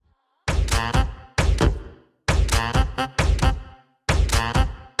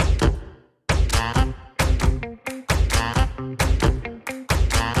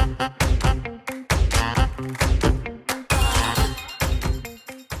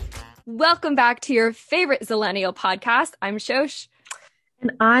Welcome back to your favorite Zillennial podcast. I'm Shosh.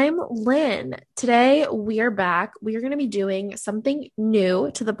 And I'm Lynn. Today we are back. We are going to be doing something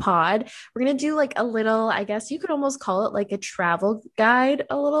new to the pod. We're going to do like a little, I guess you could almost call it like a travel guide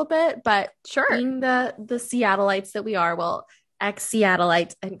a little bit, but Sure. being the Seattleites that we are, well,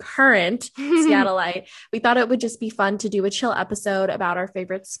 ex-Seattleite and current Seattleite, we thought it would just be fun to do a chill episode about our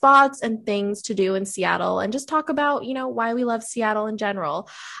favorite spots and things to do in Seattle and just talk about, why we love Seattle in general.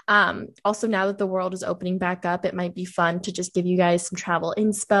 Also, now that the world is opening back up, it might be fun to just give you guys some travel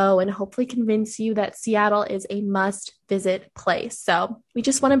inspo and hopefully convince you that Seattle is a must visit place. So we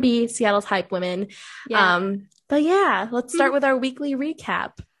just want to be Seattle's hype women. Yeah. But yeah, let's start with our weekly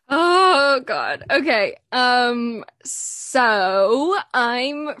recap. Oh God. Okay. So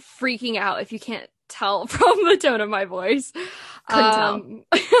I'm freaking out if you can't tell from the tone of my voice. Couldn't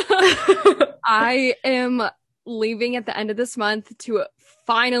tell. I am leaving at the end of this month to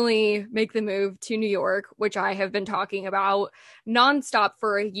finally make the move to New York, which I have been talking about nonstop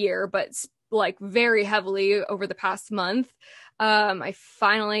for a year, but like very heavily over the past month. I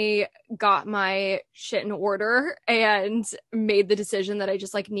finally got my shit in order and made the decision that I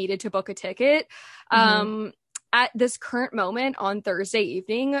just like needed to book a ticket. At this current moment on Thursday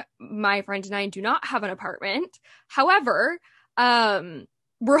evening, my friend and I do not have an apartment. However,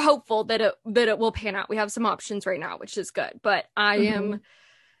 we're hopeful that it will pan out. We have some options right now, which is good. But I am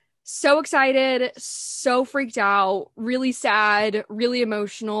so excited, so freaked out, really sad, really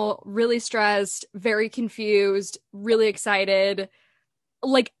emotional, really stressed, very confused, really excited.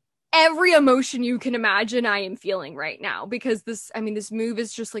 Like every emotion you can imagine I am feeling right now because this move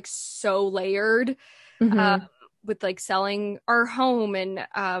is just like so layered. With like selling our home and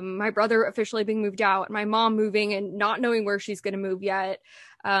my brother officially being moved out, my mom moving and not knowing where she's going to move yet.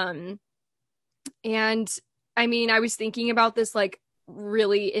 And I was thinking about this like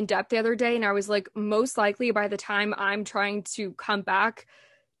really in depth the other day, and I was like, most likely by the time I'm trying to come back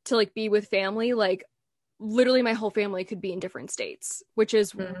to like be with family, like literally my whole family could be in different states, which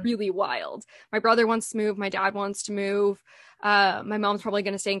is really wild. My brother wants to move, my dad wants to move, my mom's probably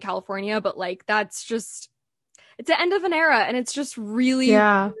going to stay in California, but like that's just, it's the end of an era, and it's just really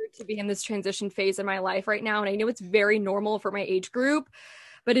weird to be in this transition phase in my life right now. And I know it's very normal for my age group,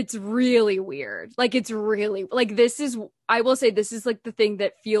 but it's really weird. Like it's really like I will say this is like the thing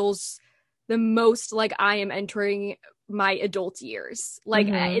that feels the most like I am entering my adult years. Like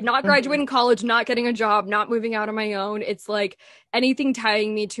not graduating college, not getting a job, not moving out on my own. It's like anything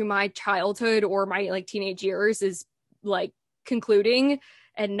tying me to my childhood or my like teenage years is like concluding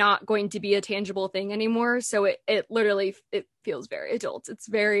and not going to be a tangible thing anymore. So it literally feels very adult. It's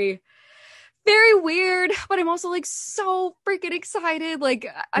very, very weird, but I'm also like so freaking excited. Like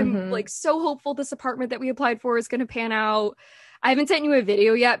I'm like so hopeful this apartment that we applied for is going to pan out. I haven't sent you a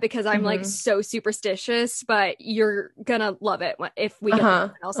video yet because I'm like so superstitious, but you're gonna love it if we get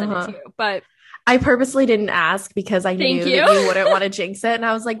it. I'll send it to you. But I purposely didn't ask because I knew you. that you wouldn't want to jinx it. And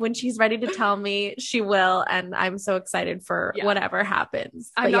I was like, when she's ready to tell me, she will. And I'm so excited for whatever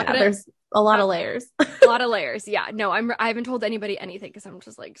happens. But there's a lot of layers. A lot of layers. Yeah. No, I haven't told anybody anything because I'm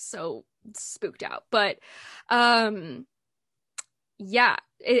just like so spooked out. But I'm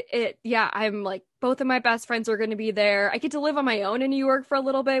like, both of my best friends are going to be there. I get to live on my own in New York for a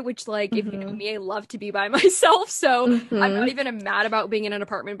little bit, which like if you know me, I love to be by myself, so I'm not even mad about being in an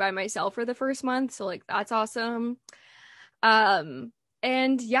apartment by myself for the first month, so like that's awesome. And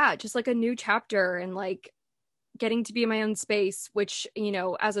yeah, just like a new chapter and like getting to be in my own space, which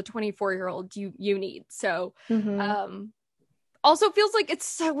as a 24-year-old you need. So also feels like it's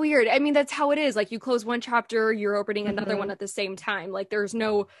so weird. I mean, that's how it is. Like you close one chapter, you're opening another one at the same time. Like there's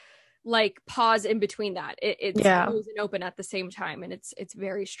no like pause in between that. It's closed and open at the same time, and it's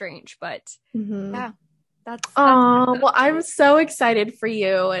very strange. But yeah, that's well, I'm so excited for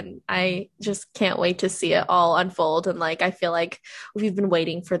you, and I just can't wait to see it all unfold. And like I feel like we've been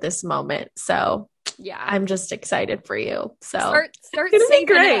waiting for this moment, so yeah, I'm just excited for you. So start it's gonna be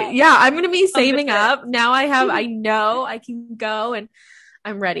great. Up. Yeah, I'm gonna be saving up. Now I know I can go, and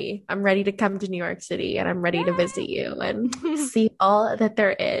I'm ready. I'm ready to come to New York City, and I'm ready to visit you and see all that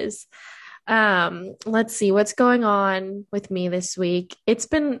there is. Let's see what's going on with me this week. It's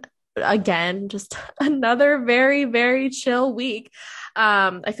been again just another very, very chill week.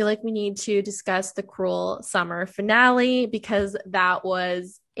 I feel like we need to discuss the Cruel Summer finale because that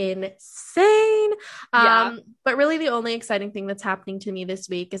was insane. Yeah. But really the only exciting thing that's happening to me this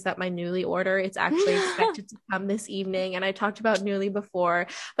week is that my Newly order, it's actually expected to come this evening. And I talked about Newly before,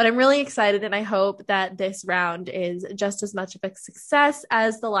 but I'm really excited and I hope that this round is just as much of a success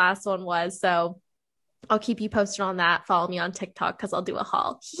as the last one was. So I'll keep you posted on that. Follow me on TikTok because I'll do a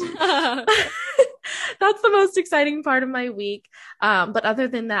haul. That's the most exciting part of my week. But other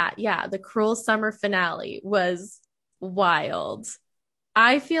than that, yeah, the Cruel Summer finale was wild.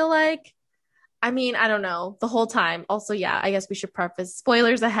 I feel like, I mean, I don't know, the whole time. Also, yeah, I guess we should preface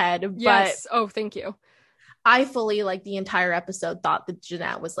spoilers ahead, but Yes. Oh, thank you. I fully, like, the entire episode thought that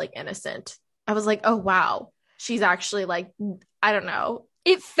Jeanette was like innocent. I was like, oh, wow, she's actually like, I don't know.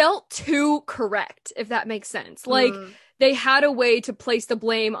 It felt too correct, if that makes sense. Like Mm, they had a way to place the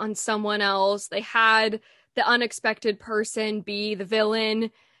blame on someone else. They had the unexpected person be the villain,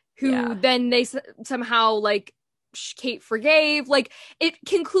 who yeah. then they somehow like Kate forgave. Like it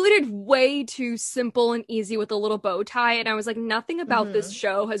concluded way too simple and easy with a little bow tie. And I was like, nothing about this Mm-hmm.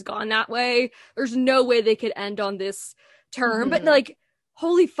 show has gone that way. There's no way they could end on this term. But Mm-hmm. like,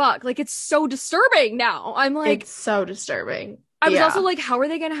 holy fuck, like it's so disturbing now. I'm like, It's so disturbing. I was also Yeah, like, how are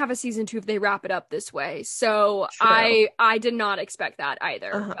they going to have a season 2 if they wrap it up this way? So true. I did not expect that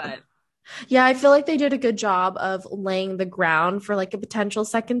either. Uh-huh. But Yeah, I feel like they did a good job of laying the ground for like a potential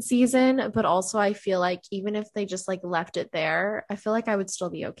second season, but also I feel like even if they just like left it there, I feel like I would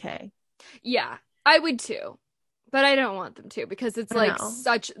still be okay. yeah, I would too. But I don't want them to because it's I like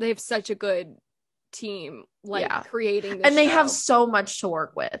know. they have such a good team like Yeah. creating this And they have show. so much to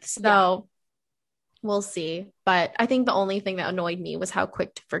work with. Yeah. So we'll see. But I think the only thing that annoyed me was how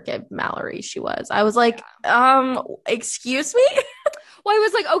quick to forgive Mallory she was. I was like, excuse me? Well, I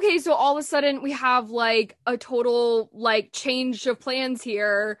was like, okay, so all of a sudden we have like a total like change of plans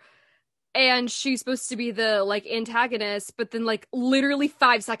here. And she's supposed to be the like antagonist, but then like literally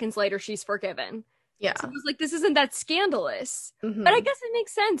 5 seconds later, she's forgiven. So I Yeah. was like, this isn't that scandalous. But I Hmm. guess it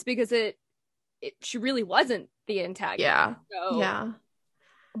makes sense because she really wasn't the antagonist. Yeah. So, Yeah.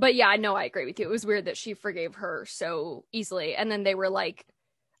 but yeah, no, I agree with you. It was weird that she forgave her so easily. And then they were like,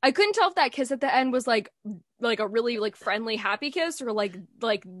 I couldn't tell if that kiss at the end was like a really like friendly happy kiss or like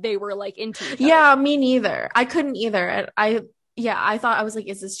they were like into each other. Yeah, me neither. I couldn't either. And yeah, I thought I was like,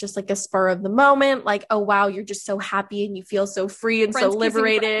 is this just like a spur of the moment? Like, oh wow, you're just so happy and you feel so free and so Friends kissing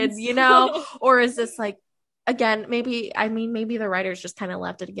liberated, friends. you know? Or is this like, again, maybe, I mean, maybe the writers just kind of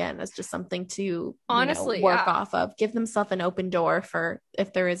left it again as just something to, Honestly, work yeah. off of, give themselves an open door for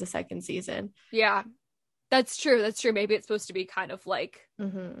if there is a second season. Yeah. That's true. That's true. Maybe it's supposed to be kind of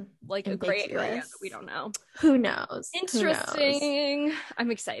Hmm. like a gray area that we Ambiguous. don't know. Who knows? Who knows? Interesting.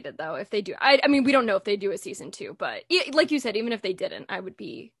 I'm excited though if they do. I mean we don't know if they do a season 2, but like you said, even if they didn't, I would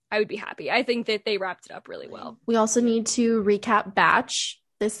be happy. I think that they wrapped it up really well. We also need to recap Batch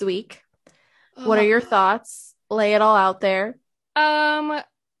this week. What are Ugh. your thoughts? Lay it all out there. Um,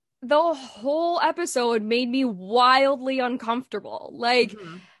 the whole episode made me wildly uncomfortable. Like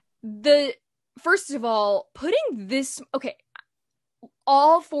Mhm. the first of all, putting this okay,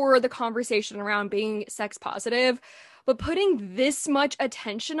 all for the conversation around being sex positive, but putting this much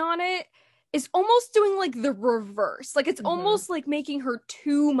attention on it is almost doing like the reverse. Like it's Mhm. almost like making her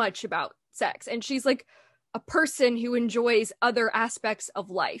too much about sex. And she's like a person who enjoys other aspects of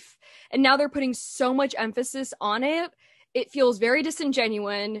life. And now they're putting so much emphasis on it. It feels very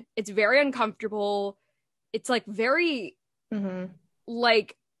disingenuous. It's very uncomfortable. It's like very Mhm.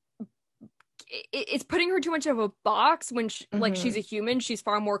 like it's putting her too much of a box when like she's a Mhm. human. She's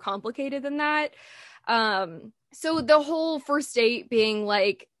far more complicated than that. So the whole first date being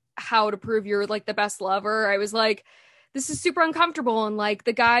like how to prove you're like the best lover, I was like, this is super uncomfortable. And like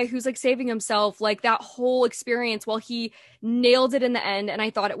the guy who's like saving himself, like that whole experience, while he nailed it in the end, and I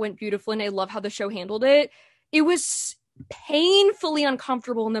thought it went beautifully, and I love how the show handled it. It was painfully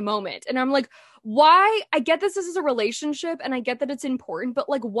uncomfortable in the moment, and I'm like, why? I get this is a relationship and I get that it's important, but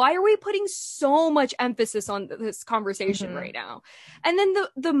like why are we putting so much emphasis on this conversation Mhm. right now? And then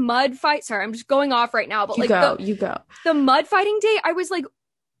the mud fight, sorry, I'm just going off right now, but You like go. You go. the mud fighting date, I was like,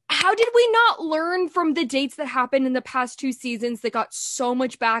 how did we not learn from the dates that happened in the past 2 seasons that got so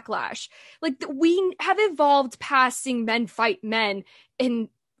much backlash? Like we have evolved past seeing men fight men in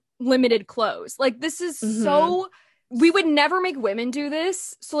limited clothes. Like this is Mhm. so, we would never make women do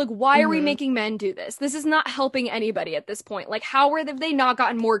this. So like why are we Mhm. making men do this? This is not helping anybody at this point. Like how have they not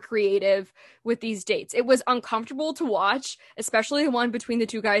gotten more creative with these dates? It was uncomfortable to watch, especially the one between the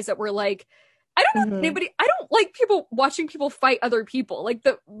two guys that were like, I don't know Mhm. anybody. I don't like people watching people fight other people. Like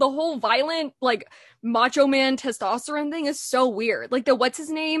the whole violent like macho man testosterone thing is so weird. Like the what's his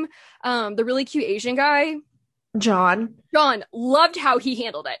name? The really cute Asian guy. John. John loved how he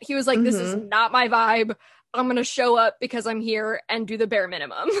handled it. He was like, this is Mm-hmm. not my vibe. I'm going to show up because I'm here and do the bare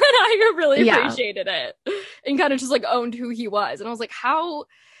minimum. And I really Yeah. appreciated it and kind of just like owned who he was. And I was like, how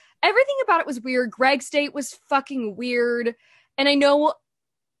everything about it was weird. Greg's date was fucking weird. And I know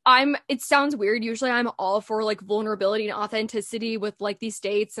it sounds weird. Usually I'm all for like vulnerability and authenticity with like these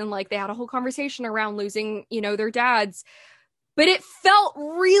dates. And like they had a whole conversation around losing, their dads. But it felt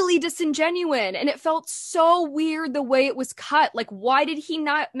really disingenuous and it felt so weird the way it was cut. Like, why did he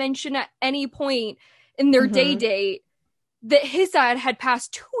not mention at any point in their day Mm-hmm. date that his dad had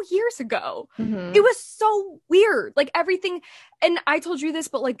passed 2 years ago? It Mm-hmm. was so weird. Like, everything. And I told you this,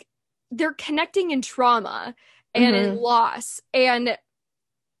 but like, they're connecting in trauma and in Mm-hmm. loss. And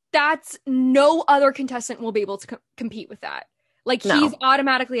that's no other contestant will be able to compete with that. Like he's No.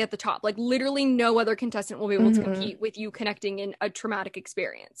 automatically at the top. Like literally no other contestant will be able to Mm-hmm. compete with you connecting in a traumatic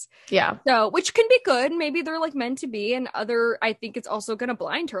experience. Yeah. So, which can be good. Maybe they're like meant to be, and I think it's also going to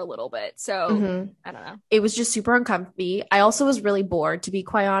blind her a little bit. So, Mm-hmm. I don't know. It was just super uncomfy. I also was really bored, to be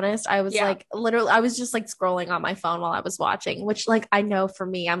quite honest. I was Yeah. like, literally, I was just like scrolling on my phone while I was watching, which, like, I know for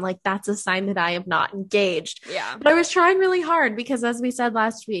me, I'm like, that's a sign that I am not engaged. Yeah. But I was trying really hard because, as we said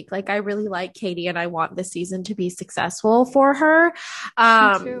last week, like, I really like Katie and I want this season to be successful for her. Me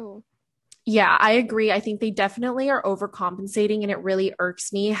Um, too. yeah, I agree. I think they definitely are overcompensating, and it really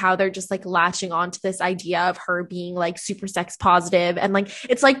irks me how they're just like latching on to this idea of her being like super sex positive. And like,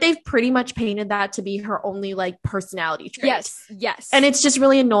 it's like they've pretty much painted that to be her only like personality trait. Yes. Yes. And it's just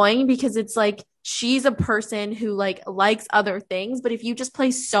really annoying because it's like she's a person who like likes other things, but if you just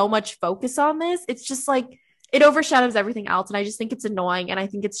place so much focus on this, it's just like it overshadows everything else. And I just think it's annoying. And I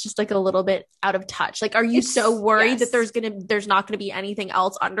think it's just like a little bit out of touch. Like, are you so worried that yes. there's not gonna be anything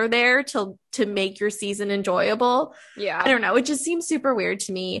else under there to make your season enjoyable? Yeah. I don't know. It just seems super weird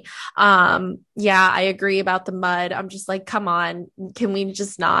to me. Yeah, I agree about the mud. I'm just like, come on, can we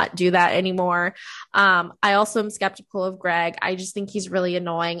just not do that anymore? I also am skeptical of Greg. I just think he's really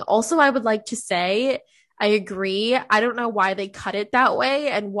annoying. Also, I would like to say I agree. I don't know why they cut it that way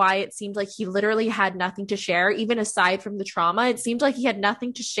and why it seemed like he literally had nothing to share, even aside from the trauma. It seemed like he had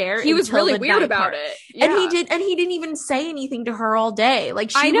nothing to share He was until really the weird night about part. it. And Yeah. he didn't even say anything to her all day.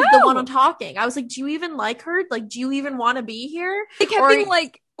 Like I she was the one know. on talking. I was like, do you even like her? Like, do you even want to be here? They kept Or being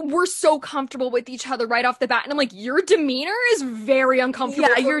like, we're so comfortable with each other right off the bat. And I'm like, your demeanor is very uncomfortable.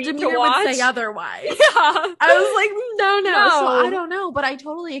 yeah, for your me to demeanor watch. would say otherwise. Yeah. I was like, no. So No. I don't know, but I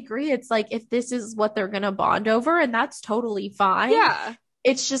totally agree. It's like if this is what they're gonna bond over, and that's totally fine. Yeah.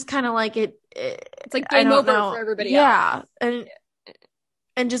 It's just kind of like It's like I game don't over know. for everybody else. Yeah,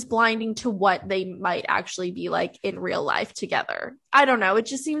 and just blinding to what they might actually be like in real life together. I don't know. It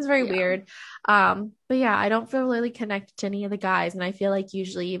just seems very Yeah. weird. But yeah, I don't feel really connected to any of the guys. And I feel like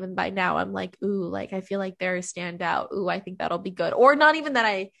usually even by now I'm like, ooh, like I feel like they're a standout. Ooh, I think that'll be good. Or not even that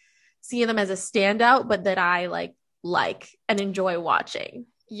I see them as a standout, but that I like and enjoy watching.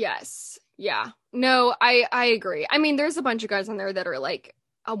 Yes. Yeah. No, I agree. I mean, there's a bunch of guys on there that are like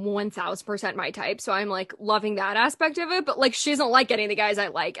a 1000% my type. So I'm like loving that aspect of it. But like she doesn't like any of the guys I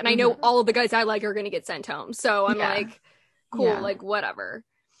like. And I know Mhm. all of the guys I like are gonna get sent home. So I'm Yeah. like, cool, Yeah. like whatever.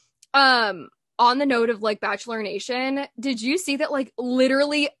 Um, on the note of like Bachelor Nation, did you see that like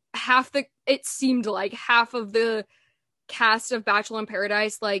literally it seemed like half of the cast of Bachelor in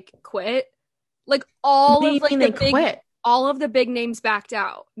Paradise like quit? Like What do you mean they big quit? all of the big names backed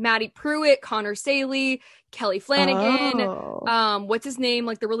out. Maddie Pruitt, Connor Saley, Kelly Flanagan, Oh. what's his name?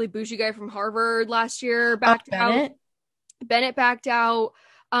 Like the really bougie guy from Harvard last year Oh, backed out. Bennett? Bennett backed out.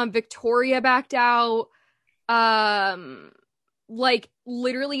 Victoria backed out. Like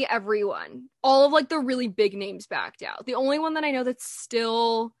literally everyone. All of like the really big names backed out. The only one that I know that's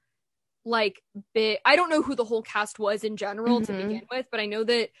still like big, I don't know who the whole cast was in general to Mhm. begin with, but I know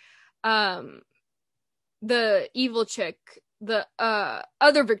that the evil chick, the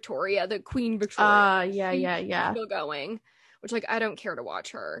other Victoria, the Queen Victoria, Yeah. still going, which like I don't care to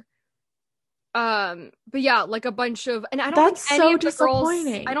watch her. But yeah, like a bunch of, and I don't That's think any so of the girls,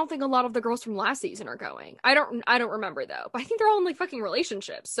 disappointing. I don't think a lot of the girls from last season are going. I don't remember though, but I think they're all in like fucking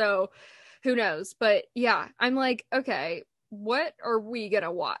relationships, so who knows. But yeah, I'm like, okay, what are we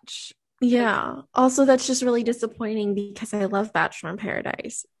gonna watch? Yeah. Also, that's just really disappointing because I love Bachelor in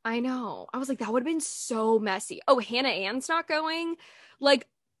Paradise. I know. I was like, that would have been so messy. Oh, Hannah Ann's not going. Like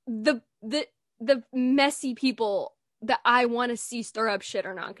the messy people that I want to see stir up shit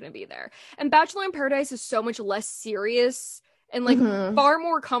are not going to be there. And Bachelor in Paradise is so much less serious and like Mhm. far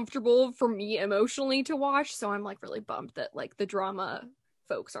more comfortable for me emotionally to watch. So I'm like really bummed that like the drama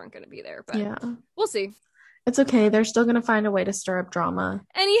folks aren't going to be there. But Yeah. we'll see. It's okay. They're still going to find a way to stir up drama.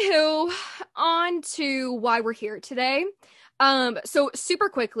 Anywho, on to why we're here today. So super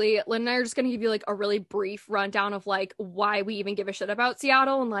quickly, Lynn and I are just gonna give you like a really brief rundown of like why we even give a shit about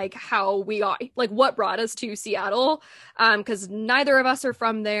Seattle and like how we got like what brought us to Seattle. Because neither of us are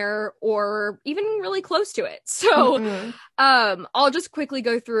from there or even really close to it. So Mm-mm. I'll just quickly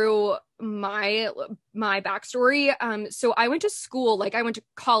go through my backstory. So I went to school, like I went to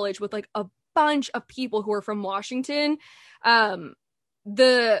college with like a bunch of people who are from Washington. Um,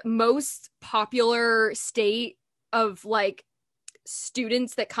 the most popular state of like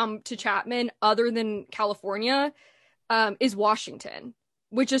students that come to Chapman other than California is Washington,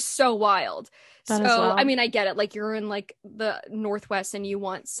 which is so wild. That as So, I well. mean, I get it. Like, you're in like the Northwest and you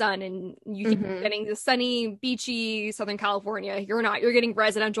want sun and you think you're Hmm. getting the sunny, beachy Southern California. You're not. You're getting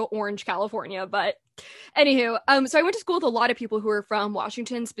residential orange California. But anywho, so I went to school with a lot of people who are from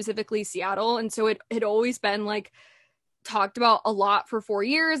Washington, specifically Seattle. And so it had always been like talked about a lot for 4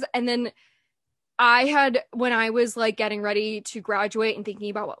 years. And then when I was like getting ready to graduate and thinking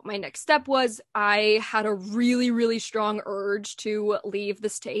about what my next step was, I had a really, really strong urge to leave the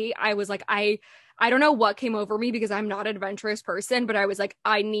state. I was like, I don't know what came over me because I'm not an adventurous person, but I was like,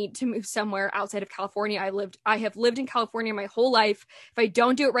 I need to move somewhere outside of California. I have lived in California my whole life. If I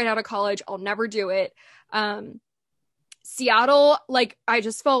don't do it right out of college, I'll never do it. Seattle, like I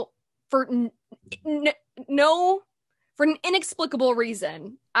just felt for no for an inexplicable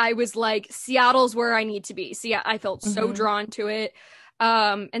reason, I was like, Seattle's where I need to be. See, I felt so Hmm. drawn to it.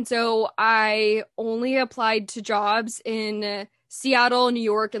 And so I only applied to jobs in Seattle, New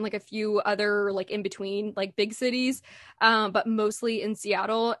York, and like a few other like in between like big cities, but mostly in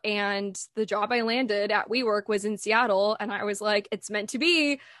Seattle. And the job I landed at WeWork was in Seattle, and I was like, it's meant to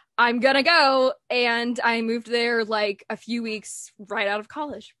be. I'm gonna go. And I moved there like a few weeks right out of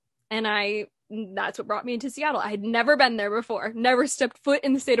college. And that's what brought me into Seattle. I had never been there before, never stepped foot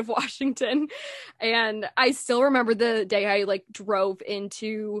in the state of Washington. And I still remember the day I like drove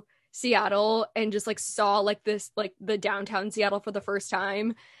into Seattle and just like saw like this, like the downtown Seattle for the first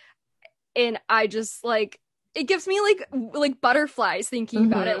time. And I just like, it gives me like butterflies thinking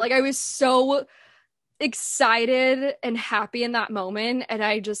about it. Hmm. Like I was so excited and happy in that moment. And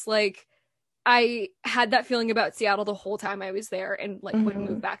I just like, I had that feeling about Seattle the whole time I was there and like would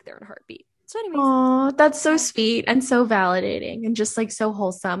move Hmm. back there in a heartbeat. So, anyways, Oh, that's so yeah. sweet and so validating and just like so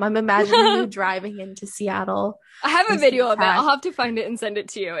wholesome. I'm imagining you driving into Seattle I have a in video of it. I'll CCAT. have to find it and send it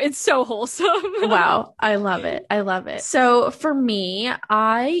to you. It's so wholesome. Wow, I love it. I love it. So for me,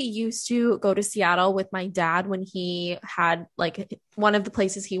 I used to go to Seattle with my dad when he had like one of the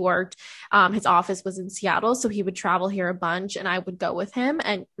places he worked. His office was in Seattle, so he would travel here a bunch, and I would go with him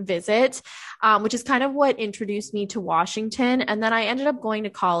and visit, which is kind of what introduced me to Washington. And then I ended up going to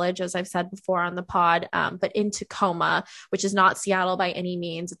college, as I've said before on the pod, but in Tacoma, which is not Seattle by any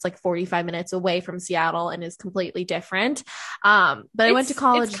means. It's like 45 minutes away from Seattle and is completely different. But I went to It's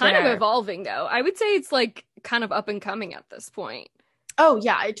college kind of there. evolving though. I would say it's like kind of up and coming at this point. Oh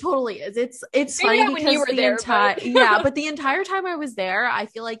yeah, it totally is. It's Maybe funny not when you because were the there, entire but yeah, but the entire time I was there, I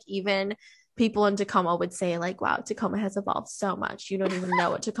feel like even people in Tacoma would say like, "Wow, Tacoma has evolved so much. You don't even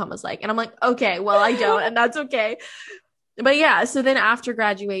know what Tacoma's like." And I'm like, "Okay, well, I don't, and that's okay." But yeah, so then after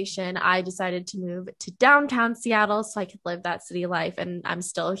graduation, I decided to move to downtown Seattle so I could live that city life. And I'm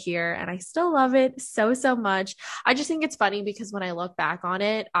still here and I still love it so, so much. I just think it's funny because when I look back on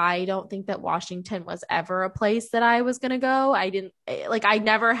it, I don't think that Washington was ever a place that I was going to go. I didn't like, I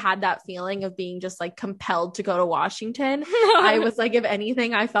never had that feeling of being just like compelled to go to Washington. I was like, if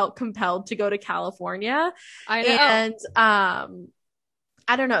anything, I felt compelled to go to California. I know. And,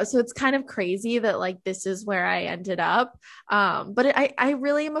 I don't know. So it's kind of crazy that like this is where I ended up. But I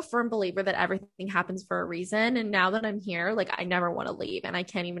really am a firm believer that everything happens for a reason. And now that I'm here, like I never want to leave. And I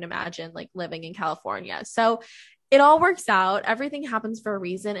can't even imagine like living in California. So it all works out. Everything happens for a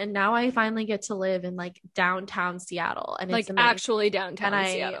reason. And now I finally get to live in like downtown Seattle. And it's Like amazing. actually And downtown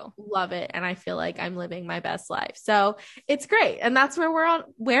I Seattle. love it. And I feel like I'm living my best life. So it's great. And that's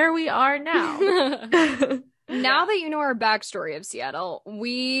where we are now. Now that you know our backstory of Seattle,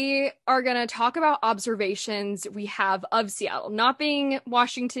 we are going to talk about observations we have of Seattle, not being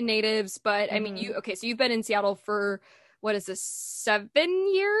Washington natives, but I mean, Mhm. okay, so you've been in Seattle for what is this,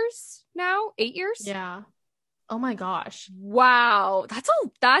 7 years now? 8 years? Yeah. Oh my gosh. Wow.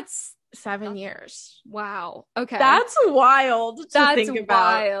 That's 7 years. wow. Okay. That's wild to That's think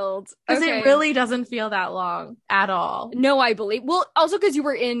about wild. because it Okay. really doesn't feel that long at all. No, I believe. Well, also because you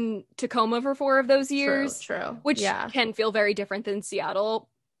were in Tacoma for 4 of those True, years, true. which Yeah. can feel very different than Seattle.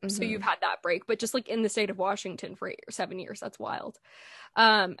 So you've Hmm. had that break, but just like in the state of Washington for 8 or 7 years, that's wild.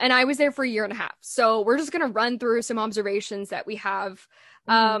 And I was there for a year and a half. So we're just gonna run through some observations that we have.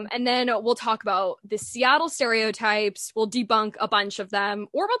 And then we'll talk about the Seattle stereotypes. We'll debunk a bunch of them,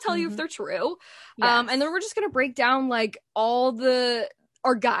 or we'll tell you if they're true. Yes. And then we're just gonna break down like all the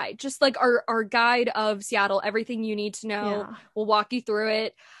our guide, just like our guide of Seattle, everything you need to know. Yeah. We'll walk you through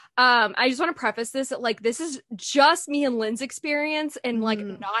it. I just want to preface this that like this is just me and Lynn's experience and like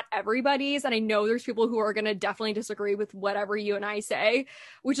not everybody's. And I know there's people who are gonna definitely disagree with whatever you and I say,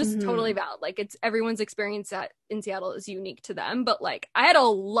 which is totally valid. Like it's everyone's experience in Seattle is unique to them. But like I had a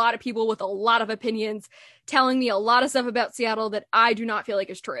lot of people with a lot of opinions telling me a lot of stuff about Seattle that I do not feel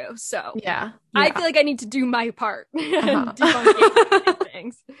like is true. So Yeah. I feel like I need to do my part debunking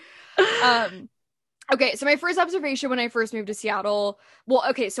things. Okay, so my first observation when I first moved to Seattle, well,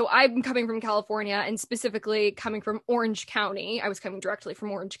 okay, so I'm coming from California and specifically coming from Orange County. I was coming directly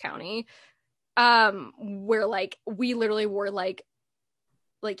from Orange County, where like we literally wore like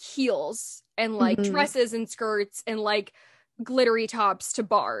heels and like dresses and skirts and like glittery tops to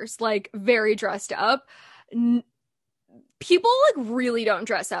bars, like very dressed up. People like really don't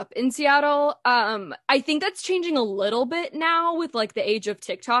dress up in Seattle. I think that's changing a little bit now with like the age of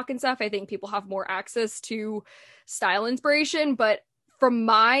TikTok and stuff. I think people have more access to style inspiration, but from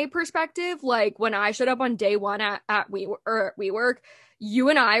my perspective, like when I showed up on day one at WeWork, you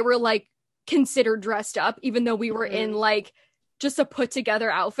and I were like considered dressed up, even though we were in like just a put together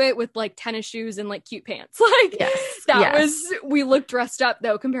outfit with like tennis shoes and like cute pants. Like we looked dressed up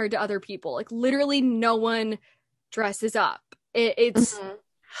though compared to other people. Like literally no one dresses up. It's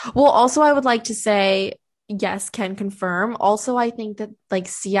well, also I would like to say yes, can confirm. Also, I think that like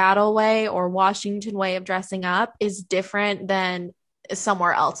Seattle way or Washington way of dressing up is different than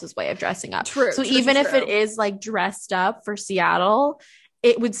somewhere else's way of dressing up. True. So even if it is like dressed up for Seattle,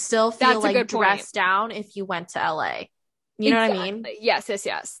 it would still feel like dressed down if you went to LA. You know what I mean? Yes.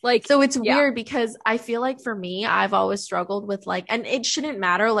 Like, so it's weird because I feel like for me, I've always struggled with like, and it shouldn't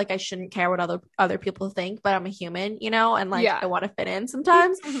matter. Like I shouldn't care what other people think, but I'm a human, you know, and like I want to fit in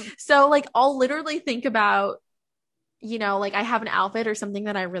sometimes. So like I'll literally think about, you know, like I have an outfit or something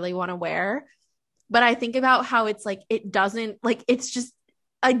that I really want to wear, but I think about how it's like, it doesn't like, it's just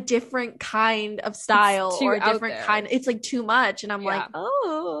a different kind of style or a different kind. It's like too much. And I'm like,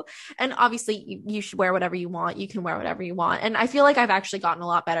 oh, and obviously you should wear whatever you want. You can wear whatever you want. And I feel like I've actually gotten a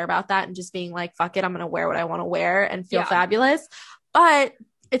lot better about that and just being like, fuck it, I'm going to wear what I want to wear and feel fabulous. But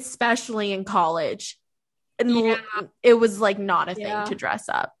especially in college, and it was like not a thing to dress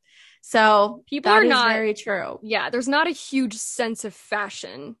up. So people are not very true. Yeah. There's not a huge sense of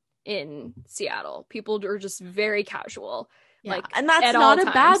fashion in Seattle. People are just very casual. Yeah. Like, and that's not a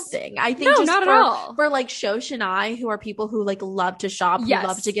bad thing. I think just not at all. For like Shosh and I, who are people who like love to shop, who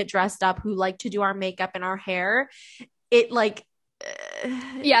love to get dressed up, who like to do our makeup and our hair, it like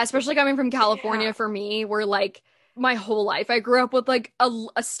especially coming from California for me, where like my whole life I grew up with like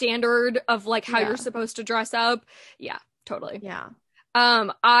a standard of like how you're supposed to dress up. Yeah, totally. Yeah.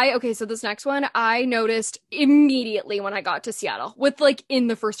 So this next one, I noticed immediately when I got to Seattle, with like in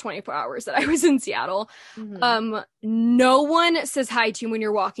the first 24 hours that I was in Seattle, no one says hi to you when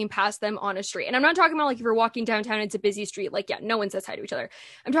you're walking past them on a street. And I'm not talking about like if you're walking downtown, it's a busy street, like no one says hi to each other.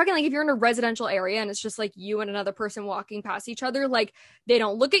 I'm talking like if you're in a residential area and it's just like you and another person walking past each other, like they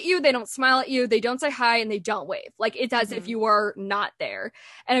don't look at you, they don't smile at you, they don't say hi, and they don't wave. Like it's as if you are not there.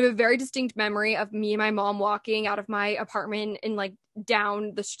 And I have a very distinct memory of me and my mom walking out of my apartment and like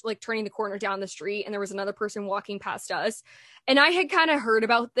down the like turning the corner down the street, and there was another person walking past us, and I had kind of heard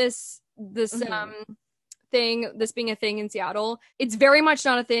about this thing, this being a thing in Seattle. It's very much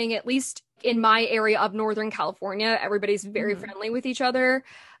not a thing, at least in my area of Northern California. Everybody's very friendly with each other.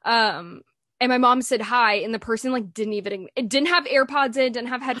 And my mom said hi, and the person like didn't have AirPods in, didn't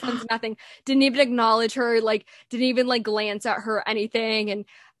have headphones, nothing, didn't even acknowledge her, like didn't even like glance at her or anything. And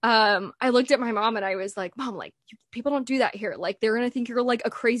I looked at my mom and I was like, Mom, like people don't do that here. Like they're gonna think you're like a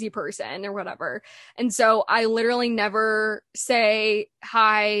crazy person or whatever. And so I literally never say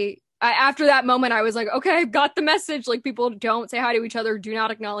hi. After that moment, I was like, okay, I've got the message. Like people don't say hi to each other, do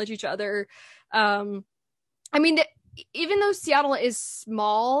not acknowledge each other. I mean, even though Seattle is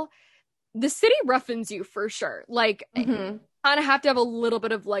small, the city roughens you for sure. Like kind of have to have a little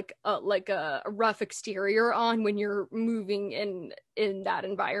bit of like a rough exterior on when you're moving in that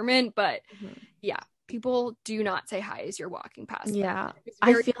environment, but people do not say hi as you're walking past them.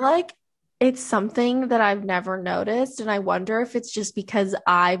 I feel like it's something that I've never noticed, and I wonder if it's just because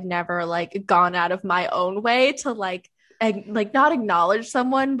I've never like gone out of my own way to like like not acknowledge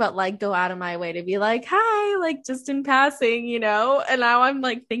someone, but like go out of my way to be like, hi, like just in passing, you know? And now I'm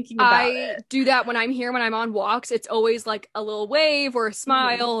like thinking about I it. do that when I'm here, when I'm on walks. It's always like a little wave or a Mhm.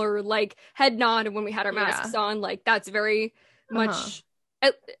 smile or like head nod. And when we had our Yeah. masks on, like that's very Uh-huh. much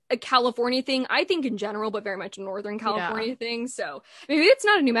a California thing, I think in general, but very much a Northern Yeah. California thing. So maybe it's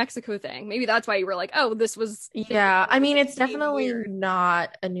not a New Mexico thing. Maybe that's why you were like, oh, Yeah. I mean, it's being definitely weird.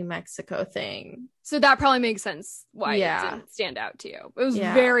 not a New Mexico thing. So that probably makes sense why it Yeah. didn't stand out to you. It was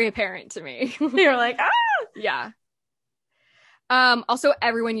Yeah. very apparent to me. You're like, ah. Yeah. Also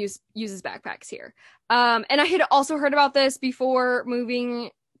everyone uses backpacks here. And I had also heard about this before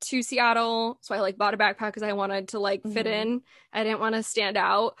moving to Seattle. So I like bought a backpack because I wanted to like fit Mhm. in. I didn't want to stand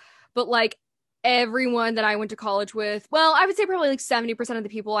out. But like everyone that I went to college with, well, I would say probably like 70% of the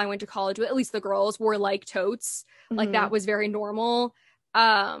people I went to college with, at least the girls, were like totes. Like that Mhm. was very normal.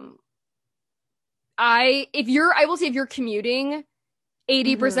 Um, I will say if you're commuting,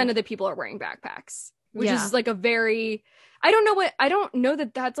 80% Mhm. of the people are wearing backpacks, which Yeah. is like a very, I don't know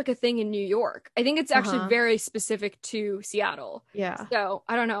that that's like a thing in New York. I think it's actually Uh-huh. very specific to Seattle. Yeah. So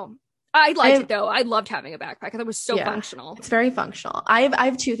I don't know. I liked it I though. I loved having a backpack. I thought it was so Yeah, functional. it's very functional. I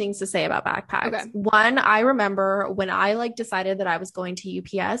have two things to say about backpacks. Okay. One, I remember when I like decided that I was going to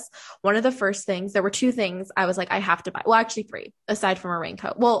UPS, one of the first things, there were two things I was like, I have to buy. Well, actually three, aside from a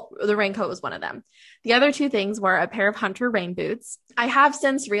raincoat. Well, the raincoat was one of them. The other two things were a pair of Hunter rain boots. I have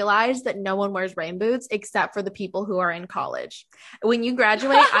since realized that no one wears rain boots except for the people who are in college. When you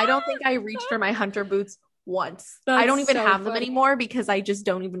graduate, I don't think I reached for my Hunter boots once. I That's don't even so have them funny. anymore because I just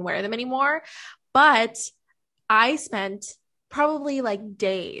don't even wear them anymore. But I spent probably like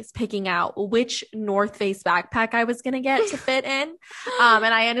days picking out which North Face backpack I was going to get to fit in. And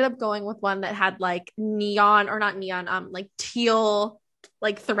I ended up going with one that had like neon or not neon, like teal,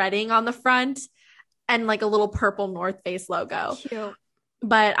 like threading on the front and like a little purple North Face logo. Cute.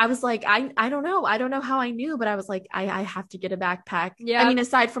 But I was like, I don't know. I don't know how I knew, but I was like, I have to get a backpack. I Yeah. mean,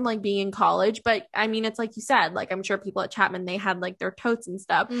 aside from like being in college, but I mean, it's like you said, like I'm sure people at Chapman, they had like their totes and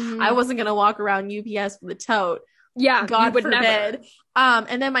stuff. I Hmm. wasn't gonna walk around UPS with a tote. Yeah, you God would never. forbid.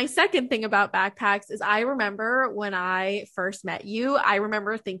 And then my second thing about backpacks is I remember when I first met you, I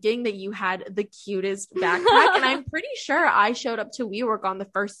remember thinking that you had the cutest backpack. And I'm pretty sure I showed up to WeWork on the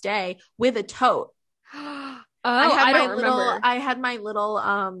first day with a tote. Oh, I don't remember. I had my little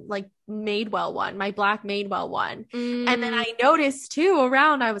like Madewell one, my black Madewell one. And then Mm. I noticed too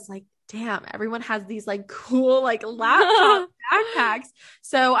around, I was like, damn, everyone has these like cool like laptop backpacks.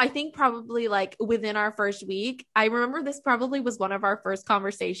 So I think probably like within our first week, I remember this probably was one of our first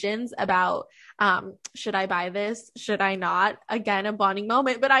conversations about should I buy this? Should I not? Again, a bonding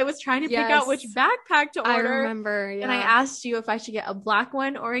moment, but I was trying to pick out which Yes, backpack to I order. remember. And I Yeah. asked you if I should get a black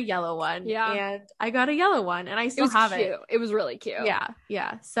one or a yellow one. Yeah. And I got a yellow one and I It still was have cute. it. It was really cute. Yeah.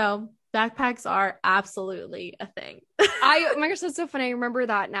 Yeah. So backpacks are absolutely a thing. Oh my gosh, that's so funny. I remember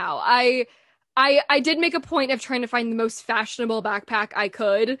that now. I did make a point of trying to find the most fashionable backpack I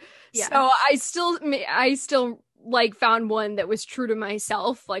could. So Yes. I still like found one that was true to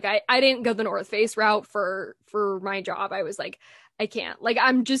myself. Like I didn't go the North Face route for my job. I was like, I can't. Like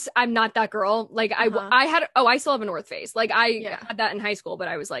I'm not that girl. Like Uh-huh. I still have a North Face. Like I Yeah. had that in high school, but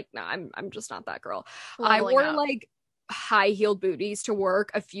I was like, no, I'm just not that girl. I Leveling wore up. like high-heeled booties to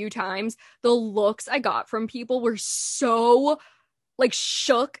work a few times. The looks I got from people were so like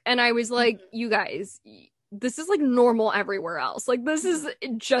shook, and I was like, Mhm. you guys, this is like normal everywhere else. Like this is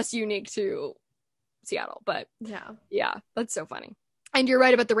just unique to Seattle. But Yeah. yeah, that's so funny. And you're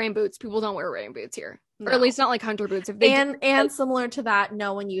right about the rain boots. People don't wear rain boots here. Or at No. least not like hunter boots. If they do, And similar to that,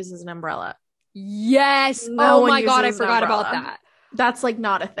 no one uses an umbrella. yes. No Oh one my God, I uses an forgot about umbrella. that. That's like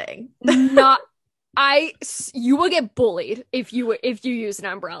not a thing. Not you will get bullied if you use an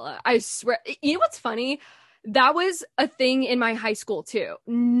umbrella. I swear. You know what's funny? That was a thing in my high school too.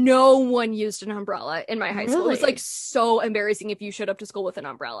 No one used an umbrella in my high school. It was like Really? so embarrassing if you showed up to school with an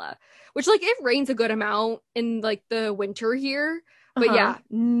umbrella. Which like it rains a good amount in like the winter here. But Uh-huh. yeah,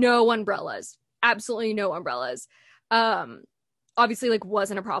 no umbrellas. Absolutely no umbrellas. Um Obviously like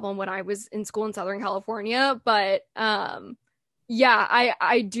wasn't a problem when I was in school in Southern California, but yeah,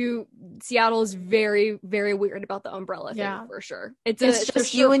 I do. Seattle is very, very weird about the umbrella thing Yeah. for sure. It's It's a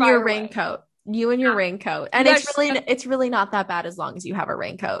just you and your surefire way. raincoat. You and your Yeah. raincoat. You And guys just have, it's really not that bad as long as you have a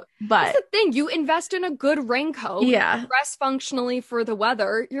raincoat. that's But the thing. You invest in a good raincoat, yeah. dress functionally for the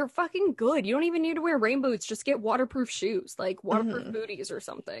weather, you're fucking good. You don't even need to wear rain boots. Just get waterproof shoes, like waterproof Mhm. booties or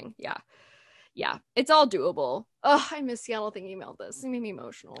something. Yeah. Yeah. It's all doable. Oh, I miss Seattle thinking about this. It made me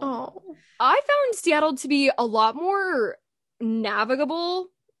emotional. Oh. I found Seattle to be a lot more navigable.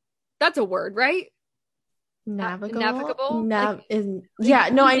 That's a word, right? Navigable? Navigable, Nav like is yeah,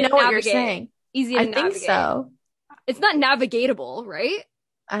 no, I easy know to what you're navigate. saying. Easy I to think navigate. so. It's not navigatable, right?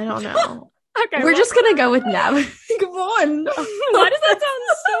 I don't know. Okay, We're well, just gonna go with navigable. Come why does that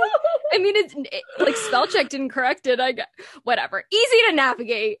sound so? I mean, like spell check didn't correct it. I got whatever. Easy to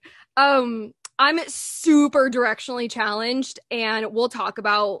navigate. I'm super directionally challenged, and we'll talk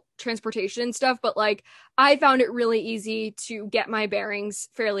about transportation and stuff. But like, I found it really easy to get my bearings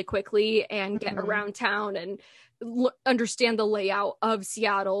fairly quickly and get Mhm. around town and understand the layout of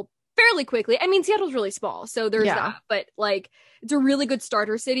Seattle fairly quickly. I mean, Seattle's really small, so there's that. Yeah. But like, it's a really good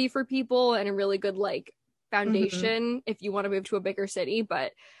starter city for people and a really good like Hmm. foundation if you want to move to a bigger city.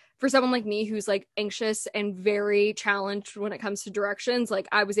 But for someone like me who's like anxious and very challenged when it comes to directions, like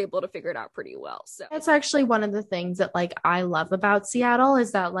I was able to figure it out pretty well. So That's actually one of the things that like I love about Seattle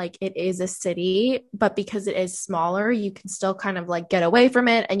is that like it is a city, but because it is smaller, you can still kind of like get away from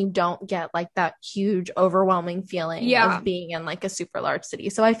it and you don't get like that huge overwhelming feeling yeah, of being in like a super large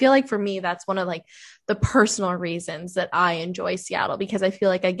city. So I feel like for me that's one of like the personal reasons that I enjoy Seattle because I feel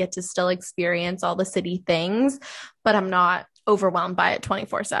like I get to still experience all the city things, but I'm not overwhelmed by it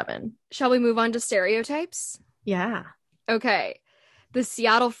 24/7. shall we move on to stereotypes? Yeah. Okay. The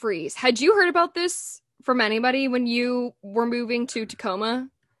Seattle freeze. Had you heard about this from anybody when you were moving to Tacoma?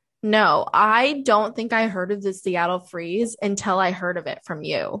 No, I don't think I heard of the Seattle freeze until I heard of it from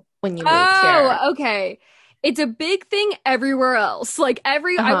you when you moved here. Oh, okay. It's a big thing everywhere else. I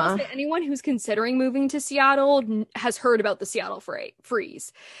will Uh-huh. say anyone who's considering moving to Seattle has heard about the Seattle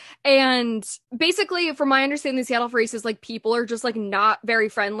freeze. And basically, from my understanding, the Seattle freeze is like people are just like not very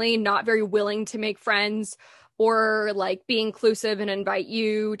friendly, not very willing to make friends or like be inclusive and invite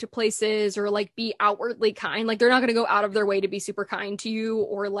you to places or like be outwardly kind. Like they're not going to go out of their way to be super kind to you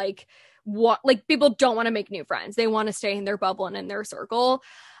or like what like people don't want to make new friends. They want to stay in their bubble and in their circle.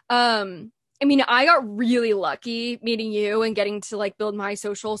 I mean, I got really lucky meeting you and getting to like build my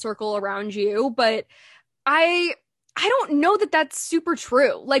social circle around you, but I I don't know that that's super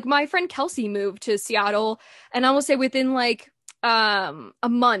true. Like my friend Kelsey moved to Seattle and I will say within like a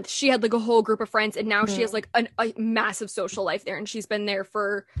month she had like a whole group of friends and now she has Mhm. like a massive social life there and she's been there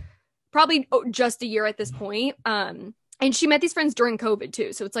for probably just a year at this point. And she met these friends during COVID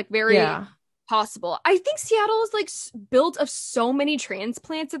too. So it's like very Yeah. possible. I think Seattle is like built of so many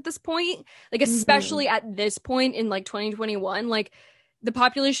transplants at this point, like Hmm. especially at this point in like 2021, like the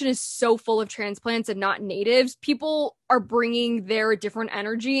population is so full of transplants and not natives. People are bringing their different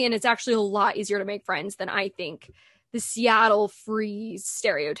energy and it's actually a lot easier to make friends than I think the Seattle freeze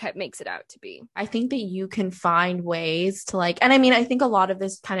stereotype makes it out to be. I think that you can find ways to like, and I mean, I think a lot of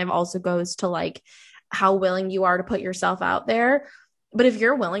this kind of also goes to like how willing you are to put yourself out there. But if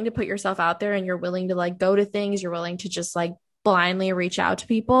you're willing to put yourself out there and you're willing to like go to things, you're willing to just like blindly reach out to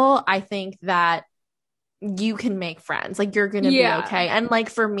people, I think that you can make friends. Like you're going to be Yeah. okay. And like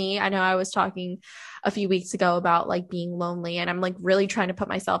for me, I know I was talking a few weeks ago about like being lonely and I'm like really trying to put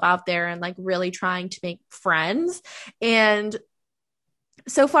myself out there and like really trying to make friends. And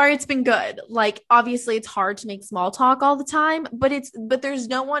so far it's been good. Like obviously it's hard to make small talk all the time, but there's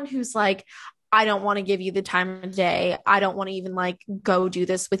no one who's like I don't want to give you the time of day. I don't want to even like go do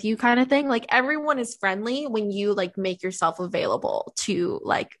this with you kind of thing. Like everyone is friendly when you like make yourself available to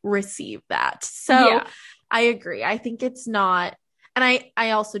like receive that. So Yeah. I agree. I think it's not and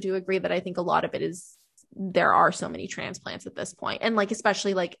I also do agree that I think a lot of it is there are so many transplants at this point. And like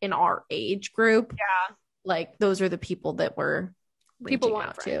especially like in our age group, Yeah. like those are the people that we're People reaching want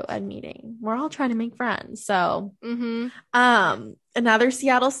out to friends. and meeting. We're all trying to make friends. So, Mm-hmm. another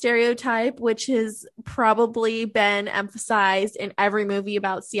Seattle stereotype, which has probably been emphasized in every movie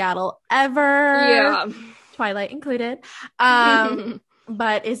about Seattle ever, Yeah. Twilight included.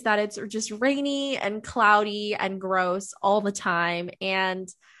 But is that it's just rainy and cloudy and gross all the time. And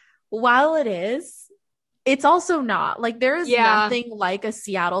while it is, it's also not like there is Yeah. nothing like a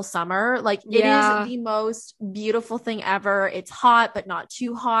Seattle summer. Like it is Yeah. the most beautiful thing ever. It's hot, but not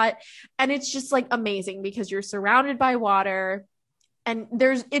too hot. And it's just like amazing because you're surrounded by water and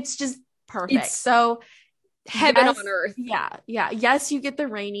it's just perfect. It's So, heaven on yes, earth. yeah, yeah. Yes, you get the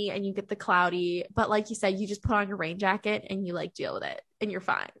rainy and you get the cloudy, but like you said, you just put on your rain jacket and you like deal with it and you're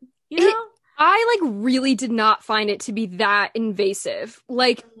fine, you It, know? I like really did not find it to be that invasive.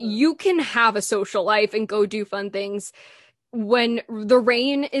 Like Mhm. you can have a social life and go do fun things when the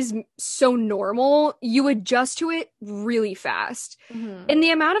rain is so normal, you adjust to it really fast. Mhm. And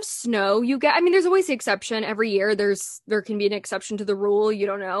the amount of snow you get, I mean, there's always the exception every year. There can be an exception to the rule, you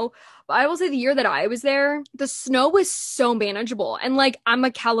don't know. But I will say the year that I was there, the snow was so manageable. And like I'm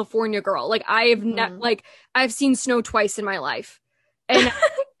a California girl. Like Mhm. I've seen snow twice in my life. And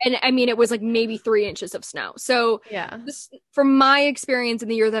And I mean, it was like maybe 3 inches of snow. So Yeah. from my experience in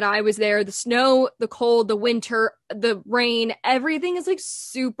the year that I was there, the snow, the cold, the winter, the rain, everything is like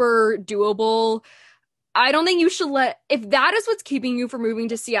super doable. I don't think you should if that is what's keeping you from moving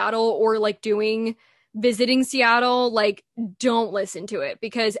to Seattle or like visiting Seattle, like don't listen to it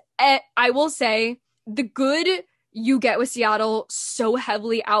because I will say the good you get with Seattle so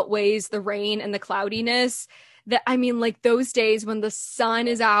heavily outweighs the rain and the cloudiness that I mean, like those days when the sun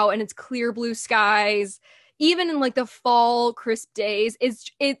is out and it's clear blue skies, even in like the fall crisp days,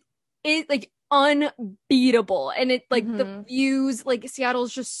 it like unbeatable. And it like the views, like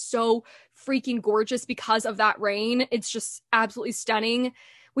Seattle's just so freaking gorgeous because of that rain. It's just absolutely stunning.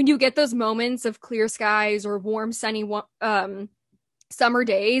 When you get those moments of clear skies or warm, sunny summer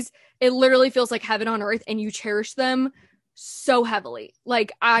days, it literally feels like heaven on earth and you cherish them so heavily.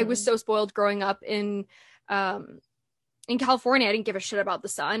 Like I was so spoiled growing up in California. I didn't give a shit about the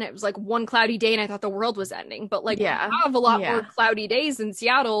sun. It was like one cloudy day and I thought the world was ending. But like Yeah. I have a lot more cloudy days in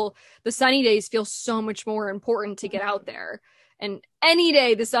Seattle. The sunny days feel so much more important to get out there. And any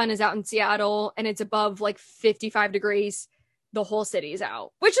day the sun is out in Seattle and it's above like 55 degrees, the whole city's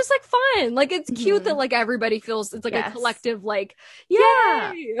out, which is like fun. Like it's cute that like everybody feels it's like a collective like,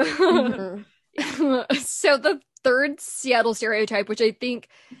 yeah. So the third Seattle stereotype, which I think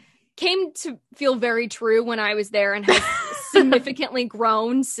came to feel very true when I was there and has significantly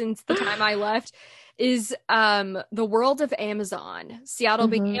grown since the time I left, is the world of Amazon. Seattle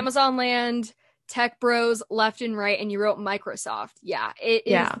being Amazon land, tech bros left and right, and you wrote Microsoft. Yeah, it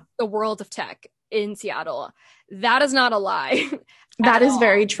is the world of tech in Seattle. That is not a lie. That is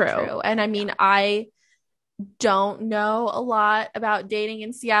very true. And I mean, I don't know a lot about dating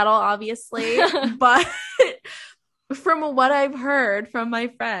in Seattle, obviously, but from what I've heard from my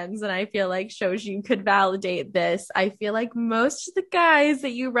friends, and I feel like Shoji could validate this, I feel like most of the guys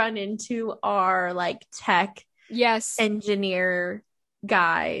that you run into are like tech engineer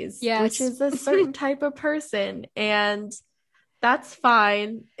guys, which is a certain type of person. And that's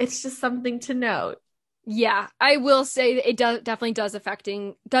fine. It's just something to note. Yeah, I will say that it definitely does affect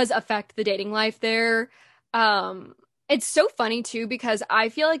the dating life there. It's so funny too because I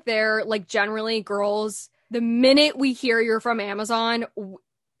feel like they're like generally girls, the minute we hear you're from Amazon,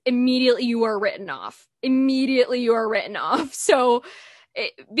 immediately you are written off. So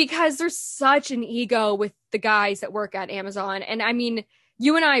because there's such an ego with the guys that work at Amazon. And I mean,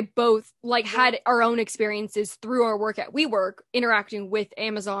 you and I both like had our own experiences through our work at WeWork interacting with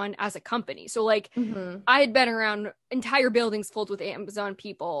Amazon as a company. So like I had been around entire buildings filled with Amazon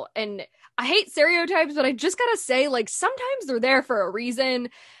people, and I hate stereotypes, but I just gotta say, like sometimes they're there for a reason.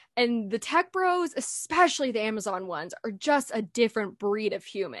 And the tech bros, especially the Amazon ones, are just a different breed of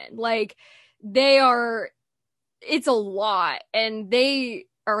human. Like it's a lot and they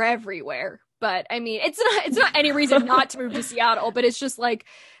are everywhere. But I mean, it's not any reason not to move to Seattle, but it's just like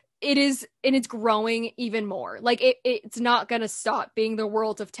it is, and it's growing even more. Like it's not gonna stop being the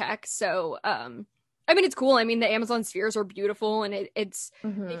world of tech. So I mean, it's cool. I mean, the Amazon spheres are beautiful and it's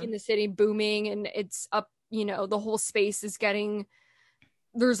making the city booming and it's up, the whole space is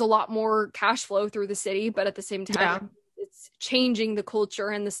there's a lot more cash flow through the city, but at the same time, it's changing the culture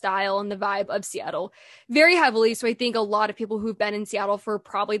and the style and the vibe of Seattle very heavily. So I think a lot of people who've been in Seattle for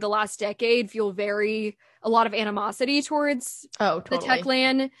probably the last decade feel a lot of animosity towards the tech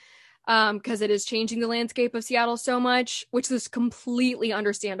land, because it is changing the landscape of Seattle so much, which is completely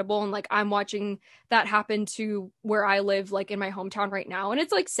understandable. And like I'm watching that happen to where I live, like in my hometown right now, and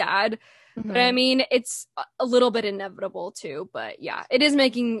it's like sad. But I mean, it's a little bit inevitable too. But yeah, it is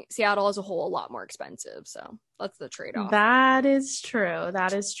making Seattle as a whole a lot more expensive. So that's the trade-off. That is true.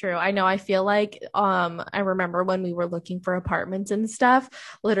 I know. I feel like I remember when we were looking for apartments and stuff,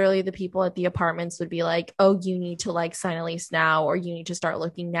 literally the people at the apartments would be like, oh, you need to like sign a lease now, or you need to start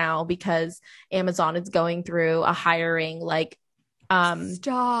looking now because Amazon is going through a hiring like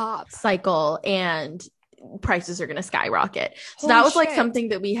cycle and prices are going to skyrocket. So that was like something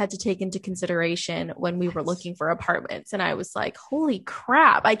that we had to take into consideration when we were looking for apartments. And I was like, holy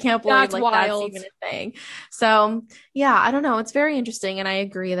crap, I can't believe that's even a thing. So yeah, I don't know. It's very interesting. And I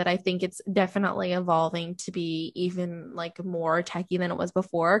agree that I think it's definitely evolving to be even like more techy than it was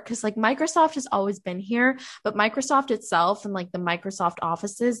before. Cause like Microsoft has always been here, but Microsoft itself and like the Microsoft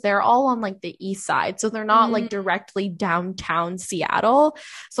offices, they're all on like the east side. So they're not like directly downtown Seattle.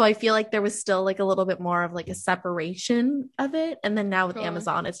 So I feel like there was still like a little bit more of like a separation of it, and then now with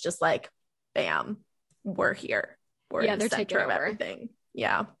Amazon it's just like bam, we're here, we're in the center of everything.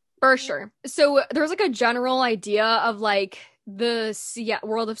 Yeah, for sure. So there's like a general idea of like the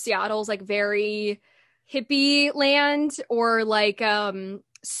world of Seattle's like very hippie land or like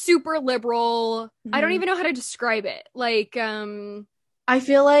super liberal. I don't even know how to describe it. Like I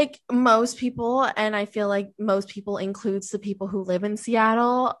feel like most people, and I feel like most people includes the people who live in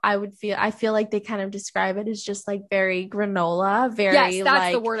Seattle, I feel like they kind of describe it as just like very granola, yes, very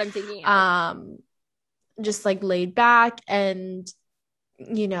that's the like word I'm thinking of. just like laid back, and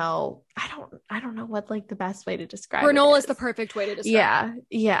I don't know what like the best way to describe it Granola is the is. perfect way to describe it. Yeah,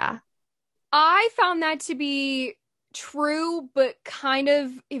 yeah. I found that to be true, but kind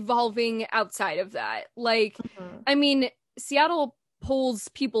of evolving outside of that. Like, Mhm. I mean, Seattle pulls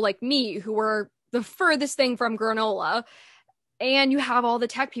people like me who are the furthest thing from granola, and you have all the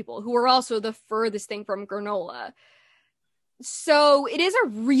tech people who are also the furthest thing from granola. So it is a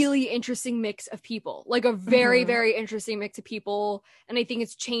really interesting mix of people, like a very, Mhm. very interesting mix of people. And I think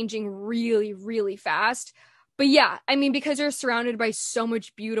it's changing really, really fast. But yeah, I mean, because you're surrounded by so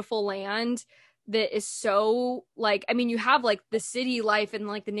much beautiful land that is so like, I mean, you have like the city life and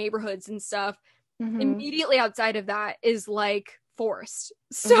like the neighborhoods and stuff. Mhm. Immediately outside of that is like forest.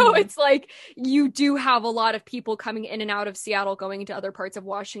 So Mhm. it's like you do have a lot of people coming in and out of Seattle, going into other parts of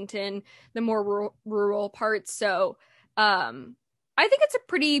Washington, the more rural parts. So I think it's a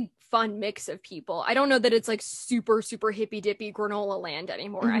pretty fun mix of people. I don't know that it's like super, super hippy dippy granola land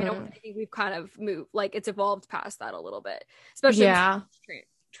anymore. Mhm. I think we've kind of moved, like it's evolved past that a little bit, especially with Yeah. transplant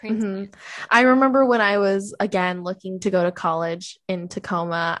and stuff. I So remember when I was again looking to go to college in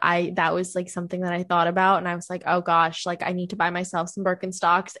Tacoma, I that was like something that I thought about, and I was like, oh gosh, like I need to buy myself some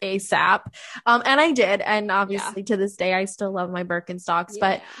Birkenstocks ASAP. And I did, and yeah, obviously to this day I still love my Birkenstocks,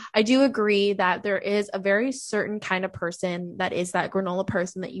 but yeah. I do agree that there is a very certain kind of person that is that granola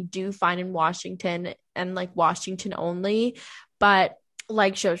person that you do find in Washington, and like Washington only. But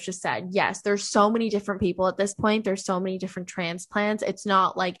like Shosh just said, yes, there's so many different people at this point. There's so many different transplants. It's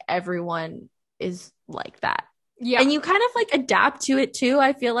not like everyone is like that. Yeah. And you kind of like adapt to it too.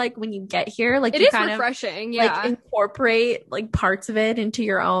 I feel like when you get here, like It you is kind of refreshing. like Yeah. incorporate like parts of it into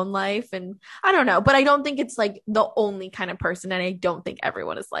your own life. And I don't know, but I don't think it's like the only kind of person. And I don't think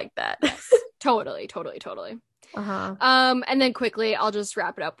everyone is like that. Yes. Totally, totally, totally. Uh-huh. And then quickly, I'll just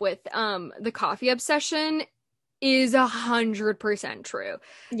wrap it up with the coffee obsession is 100% true.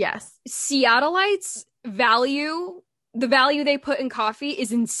 Yes. Seattleites value the value they put in coffee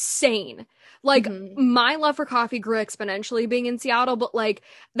is insane. Like Mm-hmm. my love for coffee grew exponentially being in Seattle, but like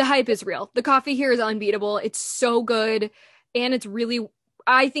the hype is real. The coffee here is unbeatable. It's so good and it's really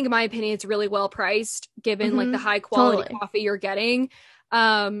I think in my opinion it's really well priced given like the Mm-hmm. high quality Totally. coffee you're getting.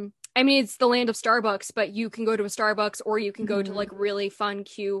 I mean it's the land of Starbucks, but you can go to a Starbucks or you can go to Mm-hmm. like really fun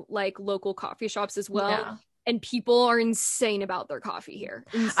cute like local coffee shops as well Yeah. and people are insane about their coffee here.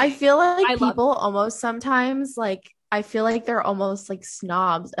 I Insane. feel like I love people it. almost sometimes like I feel like they're almost like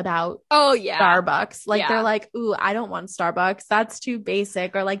snobs about Oh yeah. Starbucks. Like they're Yeah. like, "Ooh, I don't want Starbucks. That's too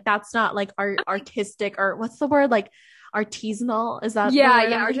basic," or like that's not like artistic, or what's the word, like artisanal? Is that the Yeah, word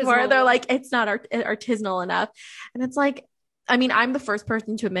yeah, I'm looking for? They're artisanal. like it's not artisanal enough. And it's like I mean, I'm the first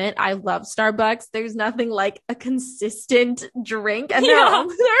person to admit I love Starbucks. There's nothing like a consistent drink, and Yeah.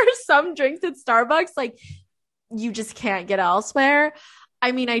 there are some drinks at Starbucks like you just can't get elsewhere.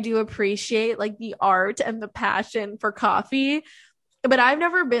 I mean, I do appreciate like the art and the passion for coffee, but I've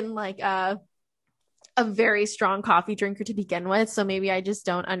never been like a very strong coffee drinker to begin with. So maybe I just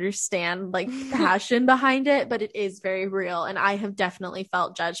don't understand like the passion behind it, but it is very real. And I have definitely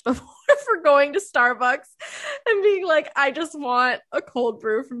felt judged before for going to Starbucks and being like, I just want a cold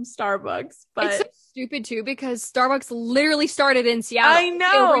brew from Starbucks. It's so But stupid too because Starbucks literally started in Seattle. I The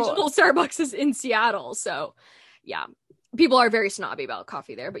know. original Starbucks is in Seattle. So, yeah, people are very snobby about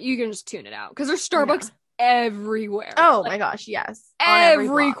coffee there, but you can just tune it out because there's Yeah. Starbucks everywhere. Oh Like my gosh, yes. On every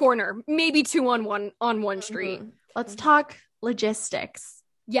every block. corner, maybe two on one street. Mm-hmm. Let's talk logistics.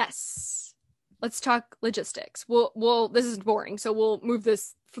 Yes. Let's talk logistics. We'll this is boring, so we'll move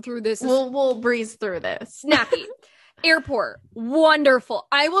this through this as We'll breeze through this. snappy. Airport, wonderful.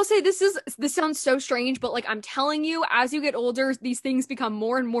 I will say this sounds so strange, but like I'm telling you, as you get older, these things become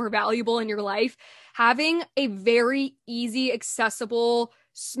more and more valuable in your life. Having a very easy, accessible,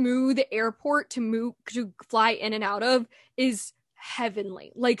 smooth airport to fly in and out of is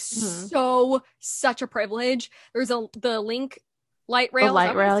heavenly. Like Mhm. so such a privilege. There's a the link light The rail, is light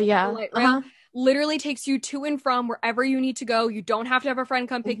that what rail, it's the yeah. light rail Uh-huh. literally takes you to and from wherever you need to go. You don't have to have a friend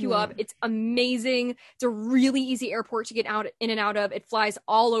come pick you up. Mhm. It's amazing. It's a really easy airport to get out in and out of. It flies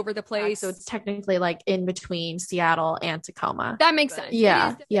all over the place. So it's technically like in between Seattle and Tacoma. That makes sense.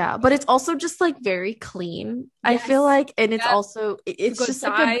 Yeah, yeah, but it's also just like very clean. I feel Yes. like, and it's Yep. also it's Good just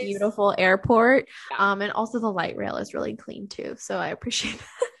like a size. beautiful airport. Yeah. And also the light rail is really clean too. So I appreciate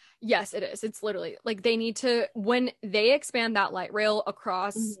that. Yes, it is. It's literally like they need to, when they expand that light rail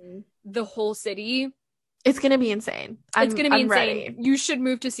across the whole city, It's gonna be insane. it's going to be I'm insane. ready. You should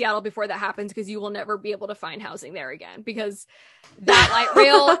move to Seattle before that happens because you will never be able to find housing there again because that light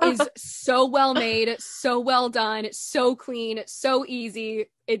rail is so well made, so well done, so clean, so easy.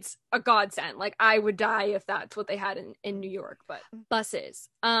 It's a godsend. Like I would die if that's what they had in New York, but buses.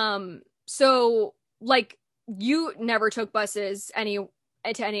 So like you never took buses to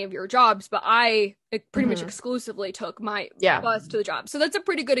any of your jobs, but I pretty much exclusively took my bus to the job. So that's a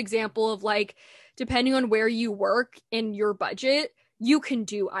pretty good example of like, depending on where you work in your budget, you can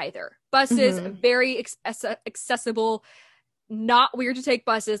do either. Buses, very accessible, not weird to take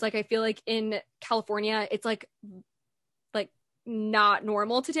buses. Like I feel like in California, it's like not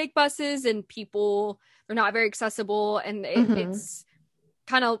normal to take buses and people, they're not very accessible and it's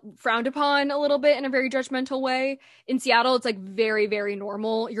kind of frowned upon a little bit in a very judgmental way. In Seattle, it's like very, very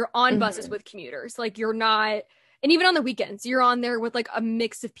normal. You're on buses with commuters. Like you're not, and even on the weekends, you're on there with like a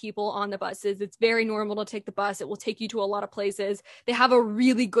mix of people on the buses. It's very normal to take the bus. It will take you to a lot of places. They have a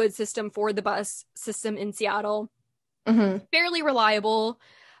really good system for the bus system in Seattle. Fairly reliable.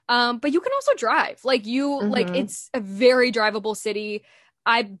 But you can also drive. Like you, like it's a very drivable city.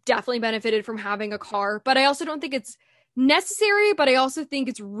 I've definitely benefited from having a car, but I also don't think it's necessary, but I also think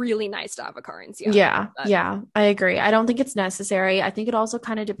it's really nice to have a car in Seattle. Yeah, I agree. I don't think it's necessary. I think it also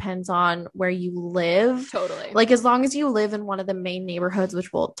kind of depends on where you live. Totally. Like as long as you live in one of the main neighborhoods,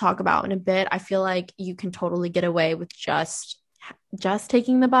 which we'll talk about in a bit, I feel like you can totally get away with just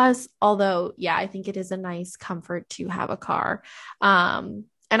taking the bus. Although, yeah, I think it is a nice comfort to have a car. And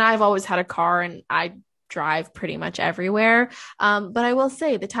I've always had a car and I drive pretty much everywhere. But I will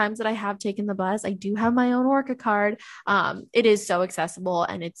say the times that I have taken the bus, I do have my own Orca card. It is so accessible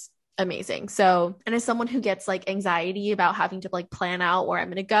and it's amazing. So, and as someone who gets like anxiety about having to like plan out where I'm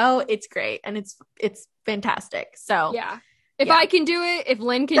going to go, it's great. And it's fantastic. So yeah. If I can do it, if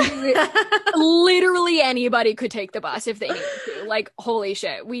Lynn can do it, literally anybody could take the bus if they needed to. Like, holy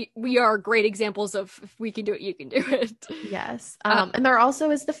shit. We are great examples of if we can do it, you can do it. Yes. And there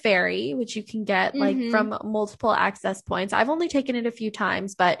also is the ferry, which you can get like from multiple access points. I've only taken it a few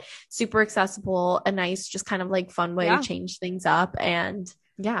times, but super accessible, a nice, just kind of like fun way to change things up. And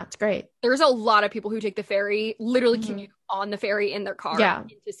yeah, it's great. There's a lot of people who take the ferry, literally commute on the ferry in their car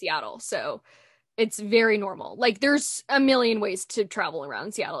into Seattle. So it's very normal. Like there's a million ways to travel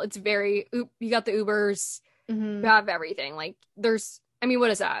around Seattle. It's very, you got the Ubers, you have everything. Like there's, I mean,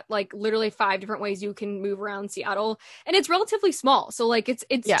 what is that? Like literally 5 different ways you can move around Seattle, and it's relatively small. So like it's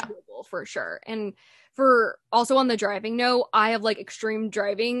doable for sure. And for also on the driving note, I have like extreme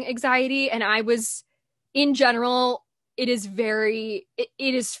driving anxiety, and I was in general, it is fairly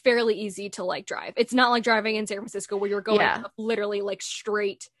easy to like drive. It's not like driving in San Francisco where you're going up literally like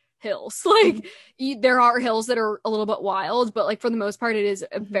straight hills. Like there are hills that are a little bit wild, but like for the most part it is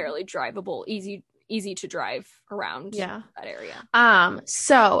a fairly drivable, easy to drive around that area.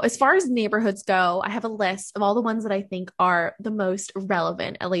 So as far as neighborhoods go, I have a list of all the ones that I think are the most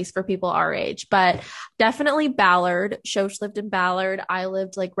relevant, at least for people our age. But definitely Ballard. Shosh lived in Ballard. I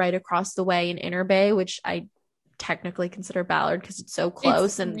lived like right across the way in Inner Bay, which I technically consider Ballard because it's so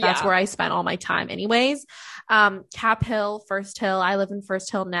close, and that's where I spent all my time anyways. Cap Hill, First Hill. I live in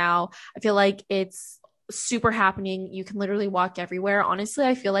First Hill now. I feel like it's super happening. You can literally walk everywhere. Honestly,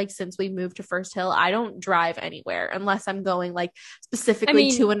 I feel like since we moved to First Hill, I don't drive anywhere unless I'm going like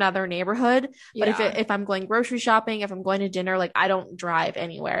specifically to another neighborhood. But if I'm going grocery shopping, if I'm going to dinner, like I don't drive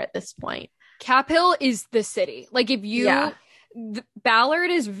anywhere at this point. Cap Hill is the city. Like if you Ballard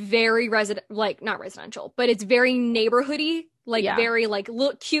is very not residential, but it's very neighborhoody, like very like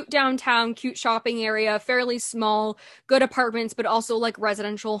look cute downtown, cute shopping area, fairly small, good apartments, but also like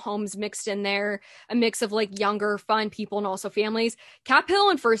residential homes mixed in there, a mix of like younger, fun people and also families. Cap Hill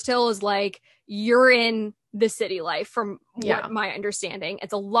and First Hill is like you're in the city life from what my understanding.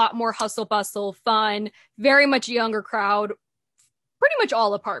 It's a lot more hustle bustle, fun, very much younger crowd, pretty much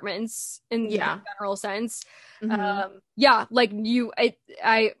all apartments in the general sense. Like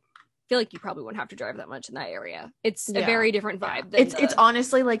I feel like you probably wouldn't have to drive that much in that area. It's a very different vibe. It's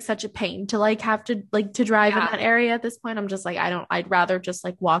honestly like such a pain to like have to like to drive in that area at this point. I'm just like, I'd rather just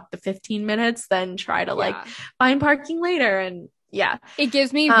like walk the 15 minutes than try to like find parking later. And it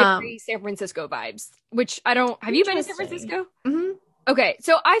gives me very San Francisco vibes, which I don't, have you been to San Francisco? Okay,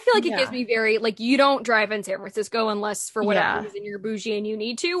 so I feel like it gives me very, like, you don't drive in San Francisco unless for whatever reason you're bougie and you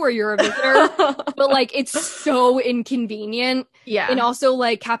need to, or you're a visitor. But, like, it's so inconvenient. And also,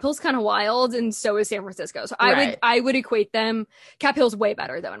 like, Cap Hill's kind of wild, and so is San Francisco. So I would equate them. Cap Hill's way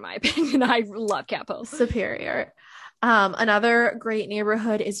better, though, in my opinion. I love Cap Hill. Superior. Another great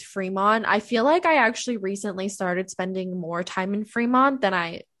neighborhood is Fremont. I feel like I actually recently started spending more time in Fremont than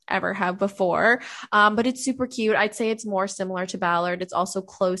I ever have before. But it's super cute. I'd say it's more similar to Ballard. It's also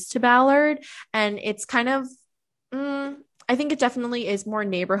close to Ballard, and it's kind of, I think it definitely is more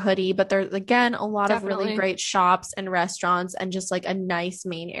neighborhoody, but there's again a lot of really Definitely. great shops and restaurants and just like a nice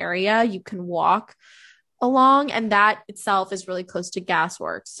main area you can walk along. And that itself is really close to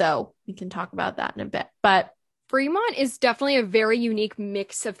Gasworks. So we can talk about that in a bit. But Fremont is definitely a very unique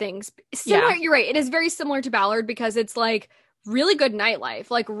mix of things. Similar, yeah, you're right. It is very similar to Ballard because it's like really good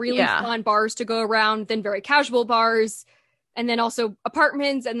nightlife, like really yeah. fun bars to go around, then very casual bars, and then also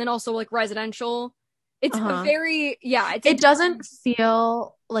apartments, and then also like residential. It's a Uh-huh. very, yeah, it's a It doesn't different,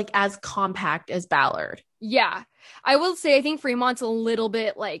 feel like as compact as Ballard. yeah. I will say I think Fremont's a little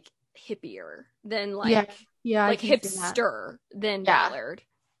bit like hippier than Yeah. Yeah, I like can see that. hipster than Yeah. Ballard.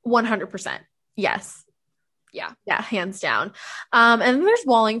 100%. Yes. Yeah. Yeah, hands down. And then there's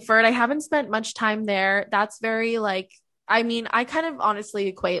Wallingford. I haven't spent much time there. That's very like, I mean, I kind of honestly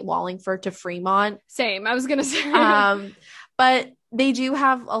equate Wallingford to Fremont. Same. I was gonna say. Um, but they do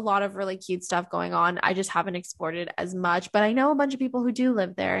have a lot of really cute stuff going on. I just haven't explored it as much, but I know a bunch of people who do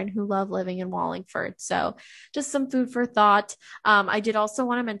live there and who love living in Wallingford. So just some food for thought. I did also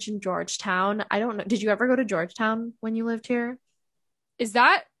want to mention Georgetown. I don't know. Did you ever go to Georgetown when you lived here? Is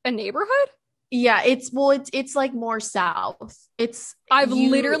that a neighborhood? Yeah, it's like more south. It's I've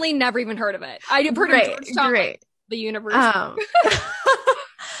you literally never even heard of it. I've heard of great, Georgetown, like great. the university.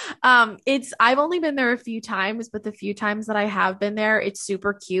 Um it's I've only been there a few times, but the few times that I have been there, it's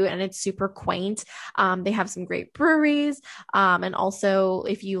super cute and it's super quaint. They have some great breweries. And also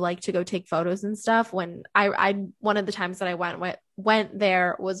if you like to go take photos and stuff, when I one of the times that I went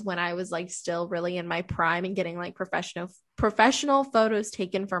there was when I was like still really in my prime and getting like professional photos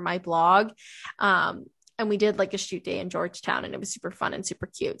taken for my blog. And we did like a shoot day in Georgetown and it was super fun and super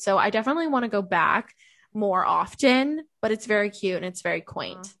cute. So I definitely want to go back more often, but it's very cute and it's very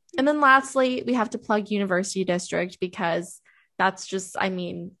quaint. And then lastly, we have to plug University District because that's just, I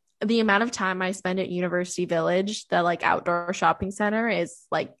mean, the amount of time I spend at University Village, the like outdoor shopping center, is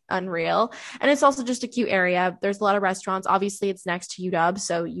like unreal. And it's also just a cute area. There's a lot of restaurants. Obviously, it's next to UW,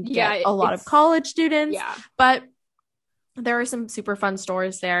 so you Yeah, get a lot of it's college students, yeah. but there are some super fun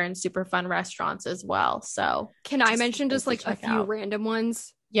stores there and super fun restaurants as well. So Can I just mention places just to like a check few out. random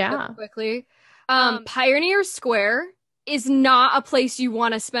ones really Yeah. quickly? Pioneer Square is not a place you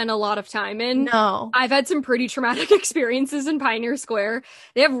want to spend a lot of time in. No. I've had some pretty traumatic experiences in Pioneer Square.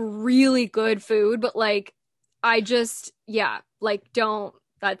 They have really good food, but like I just yeah, like don't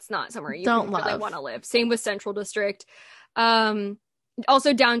that's not somewhere you Don't really love. want to live. Same with Central District. Um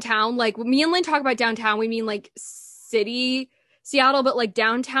Also downtown, like when me and Lynn talk about downtown, we mean like city Seattle, but like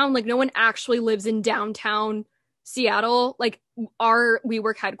downtown, like no one actually lives in downtown Seattle. Like our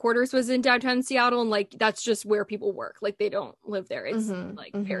WeWork headquarters was in downtown Seattle, and like that's just where people work. Like they don't live there. It's Mm-hmm,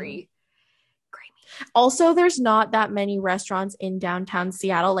 like mm-hmm. very grimy. Also, there's not that many restaurants in downtown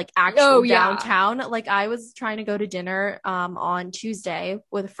Seattle, like Oh actual yeah. downtown. Like I was trying to go to dinner on Tuesday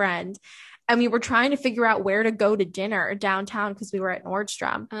with a friend, and we were trying to figure out where to go to dinner downtown because we were at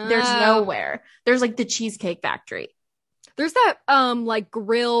Nordstrom. There's Uh, nowhere. There's like the Cheesecake Factory. there's that like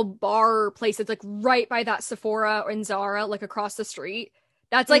grill bar place that's like right by that Sephora and Zara, like across the street.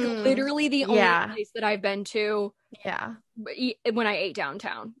 That's like Mm, literally the only yeah, place that I've been to yeah, when I ate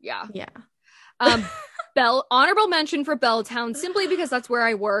downtown. Yeah. yeah. Um, Bell honorable mention for Belltown simply because that's where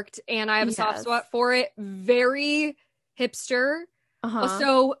I worked and I have a soft Yes. spot for it. Very hipster, Uh-huh.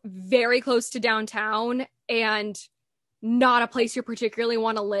 also very close to downtown and not a place you particularly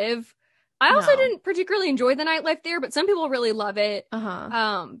want to live. I also No. didn't particularly enjoy the nightlife there, but some people really love it.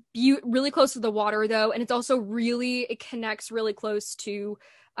 Uh-huh. Really close to the water though, and it's also really it connects really close to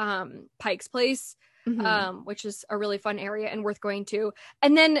Pike's Place, Mm-hmm. which is a really fun area and worth going to.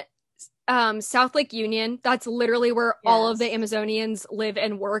 And then South Lake Union, that's literally where all of the Yes. Amazonians live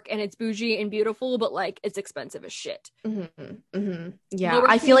and work, and it's bougie and beautiful, but like it's expensive as shit. Mm-hmm. Mm-hmm. Yeah, Lower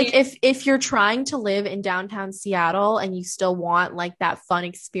I feel Queen like if you're trying to live in downtown Seattle and you still want like that fun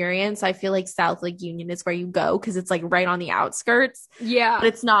experience, I feel like South Lake Union is where you go because it's like right on the outskirts, but yeah,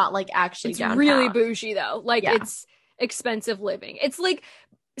 it's not like actually it's really downtown. bougie though. Like Yeah. it's expensive living. It's like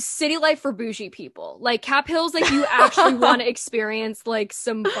city life for bougie people. Like Cap Hills, like you actually want to experience like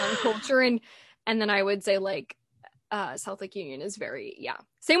some fun culture and then I would say like South Lake Union is very yeah.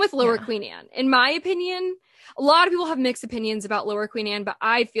 Same with Lower Yeah. Queen Anne. In my opinion, a lot of people have mixed opinions about Lower Queen Anne, but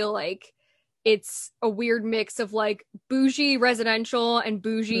I feel like it's a weird mix of like bougie residential and Mhm.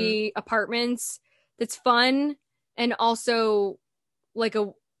 bougie apartments that's fun and also like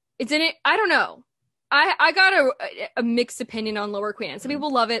a it's in it I don't know. I got a mixed opinion on Lower Queen Anne. Some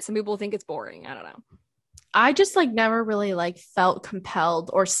people love it, some people think it's boring. I don't know. I just like never really like felt compelled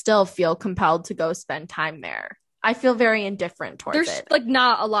or still feel compelled to go spend time there. I feel very indifferent towards There's it. like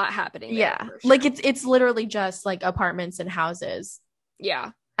not a lot happening there, Yeah. for sure. Like it's literally just like apartments and houses.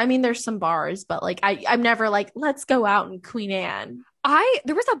 Yeah. I mean, there's some bars, but like I'm never like, let's go out in Queen Anne.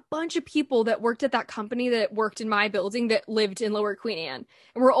 There was a bunch of people that worked at that company that worked in my building that lived in Lower Queen Anne,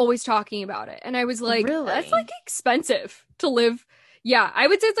 and we're always talking about it. And I was like, Really? that's like expensive to live. Yeah, I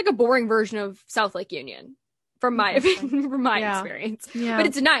would say it's like a boring version of South Lake Union from my opinion, from my Yeah. experience. Yeah. But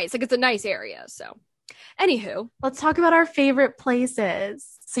it's nice. Like it's a nice area. So, anywho, Let's talk about our favorite places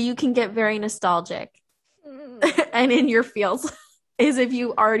so you can get very nostalgic and in your feels as if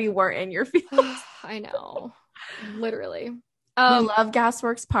you already were in your feels. I know, literally. We love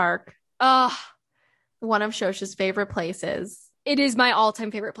Gasworks Park, Uh, one of Shosha's favorite places. it is my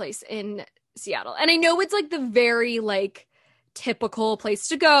all-time favorite place in Seattle. And I know it's like the very like typical place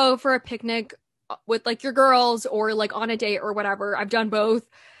to go for a picnic with like your girls or like on a date or whatever. I've done both.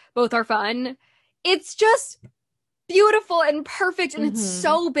 Both are fun. It's just beautiful and perfect and it's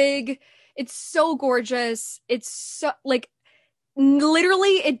so big. It's so gorgeous. It's so like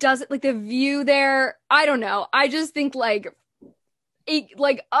literally it does it like the view there. I don't know. I just think like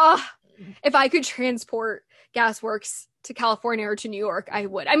if I could transport Gasworks to California or to New York, I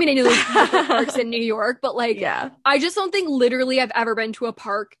would. I mean, I know there's parks in New York, but like, Yeah. I just don't think literally I've ever been to a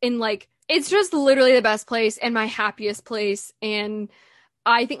park in like, it's just literally the best place and my happiest place. And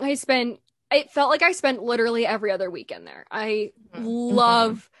I think it felt like I spent literally every other weekend there. I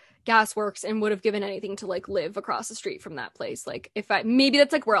love Gasworks and would have given anything to like live across the street from that place. Like maybe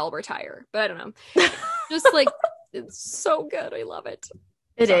that's like where I'll retire, but I don't know. Just like, it's so good. I love it.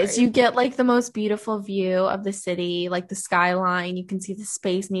 It is. You get like the most beautiful view of the city, like the skyline. You can see the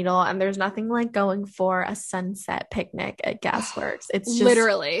Space Needle, and there's nothing like going for a sunset picnic at Gasworks. It's just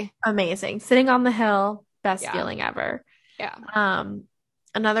literally amazing. Sitting on the hill, best feeling ever. Yeah.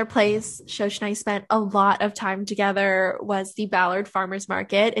 Another place Shosh and I spent a lot of time together was the Ballard Farmers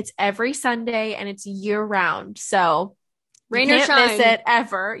Market. It's every Sunday and it's year round. So rain you or can't shine. miss it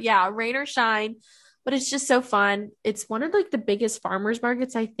ever. Yeah, rain or shine. But it's just so fun. It's one of like the biggest farmers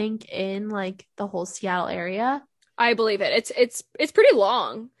markets, I think, in like the whole Seattle area. I believe it. It's pretty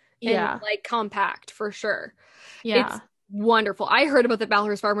long Yeah. and like compact for sure. Yeah. It's wonderful. I heard about the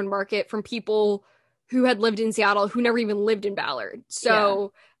Ballard Farmers Market from people who had lived in Seattle who never even lived in Ballard.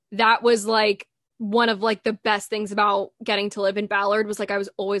 So that was like one of like the best things about getting to live in Ballard was like I was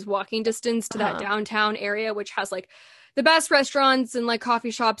always walking distance to that downtown area, which has like the best restaurants and like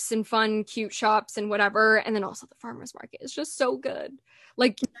coffee shops and fun, cute shops and whatever. And then also the farmers market is just so good.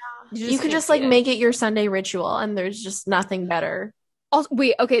 Like you can just like make it your Sunday ritual and there's just nothing better. Also,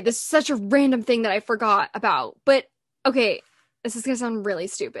 wait, okay, this is such a random thing that I forgot about. But okay, this is gonna sound really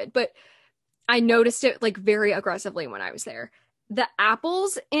stupid, but I noticed it like very aggressively when I was there. The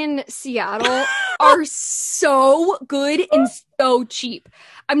apples in Seattle are so good and so cheap.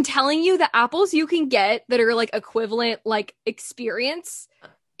 I'm telling you, the apples you can get that are like equivalent like experience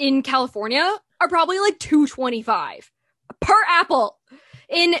in California are probably like $2.25 per apple.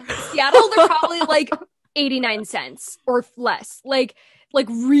 In Seattle, they're probably like 89 cents or less. Like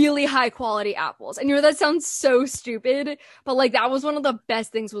really high quality apples. And you know that sounds so stupid, but like that was one of the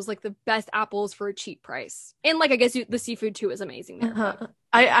best things was like the best apples for a cheap price. And like I guess the seafood too is amazing there.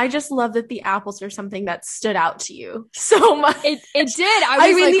 I just love that the apples are something that stood out to you so much. It did.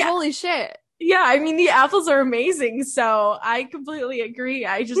 I was like, holy shit. Yeah, I mean the apples are amazing, so I completely agree.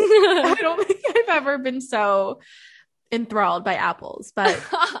 I don't think I've ever been so enthralled by apples, but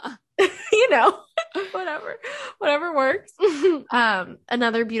you know, whatever works.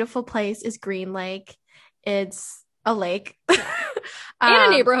 Another beautiful place is Green Lake. It's a lake and a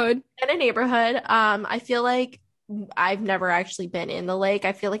neighborhood. I feel like I've never actually been in the lake.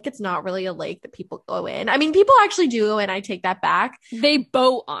 I feel like it's not really a lake that people go in. I mean, people actually do go in. I take that back. They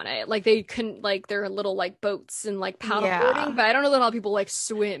boat on it. Like they couldn't like there are little like boats and like paddleboarding, but I don't know that a lot of people like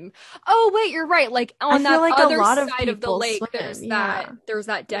swim. Oh wait, you're right. Like on that like other side of the lake, swim. there's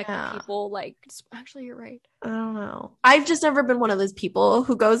that deck of people like actually you're right. I don't know. I've just never been one of those people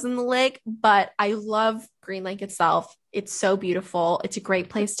who goes in the lake, but I love Green Lake itself. It's so beautiful. It's a great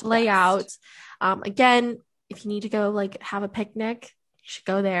place to lay out. Again, if you need to go like have a picnic, you should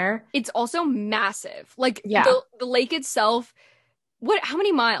go there. It's also massive. Like the lake itself, how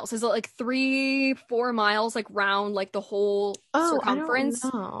many miles? Is it like 3-4 miles like round like the whole circumference? I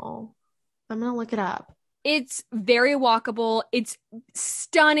don't know. I'm gonna look it up. It's very walkable. It's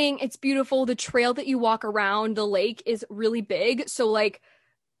stunning. It's beautiful. The trail that you walk around the lake is really big. So like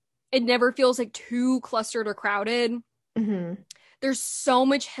it never feels like too clustered or crowded. Mm-hmm. There's so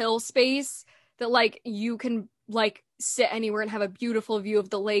much hill space that like you can like sit anywhere and have a beautiful view of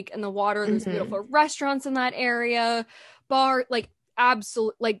the lake and the water. There's Mm-hmm. beautiful restaurants in that area, bar, like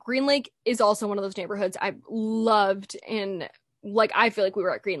absolute, like Green Lake is also one of those neighborhoods I've loved. And like I feel like we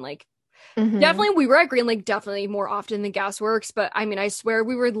were at Green Lake. Mm-hmm. Definitely, we were at Green Lake definitely more often than Gasworks, but I mean, I swear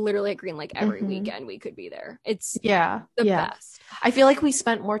we were literally at Green Lake every Mm-hmm. weekend we could be there. It's Yeah. the Yeah. best. I feel like we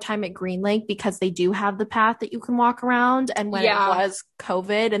spent more time at Green Lake because they do have the path that you can walk around. And when it Yeah. was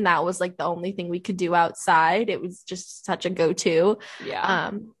COVID and that was like the only thing we could do outside, it was just such a go-to.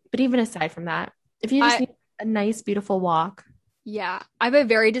 Yeah. But even aside from that, if you just need a nice, beautiful walk. Yeah. I have a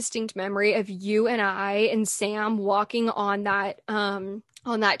very distinct memory of you and I and Sam walking on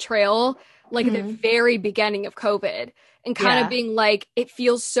that trail like at the very beginning of COVID and kind of being like, it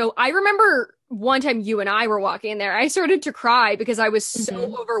feels so. I remember one time you and I were walking there, I started to cry because I was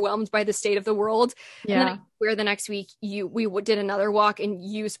so overwhelmed by the state of the world. Yeah. And then where the next week we did another walk and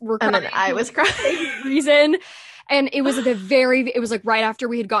you were crying. And then I was crying. Reason. And it was it was like right after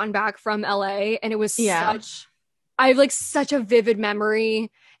we had gotten back from LA, and it was I have like such a vivid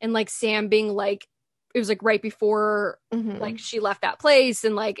memory, and like Sam being like, it was like right before like she left that place,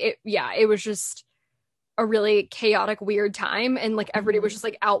 and like it was just a really chaotic, weird time, and like everybody was just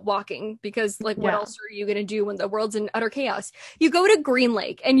like out walking because like what else are you gonna do when the world's in utter chaos? You go to Green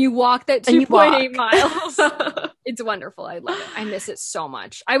Lake and you walk that 2.8 miles. It's wonderful. I love it. I miss it so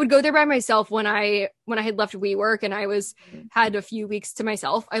much. I would go there by myself when I had left WeWork and I had a few weeks to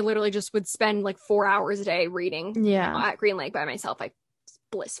myself. I literally just would spend like 4 hours a day reading at Green Lake by myself. Like, it's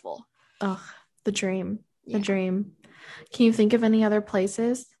blissful. Oh, the dream. The dream. Can you think of any other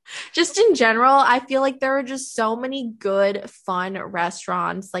places? Just in general, I feel like there are just so many good, fun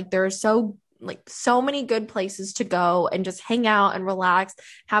restaurants. Like there are so many good places to go and just hang out and relax,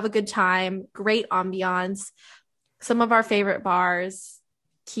 have a good time, great ambiance. Some of our favorite bars,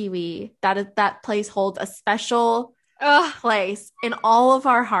 Kiwi. That place holds a special place in all of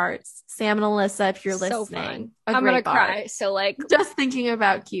our hearts. Sam and Alyssa, if you're listening, I'm gonna cry. So like, just thinking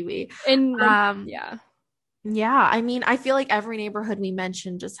about Kiwi, and yeah, I mean, I feel like every neighborhood we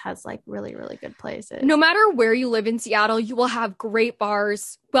mentioned just has like really, really good places. No matter where you live in Seattle, you will have great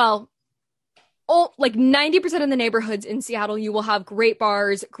bars. Well, like 90% of the neighborhoods in Seattle, you will have great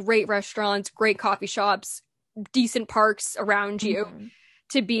bars, great restaurants, great coffee shops, decent parks around you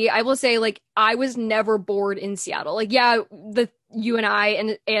to be. I will say, like, I was never bored in Seattle. Like, yeah, you and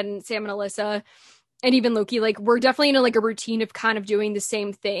I and Sam and Alyssa and even Loki, like, we're definitely in a routine of kind of doing the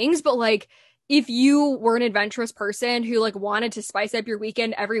same things, but like, if you were an adventurous person who like wanted to spice up your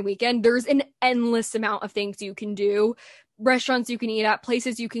weekend every weekend, there's an endless amount of things you can do, restaurants you can eat at,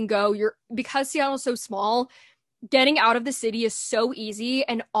 places you can go. Because Seattle's so small, getting out of the city is so easy,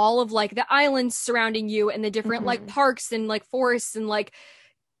 and all of like the islands surrounding you and the different like parks and like forests and like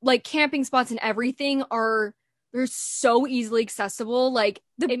camping spots and everything they're so easily accessible. Like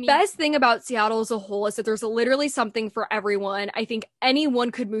the best thing about Seattle as a whole is that there's literally something for everyone. I think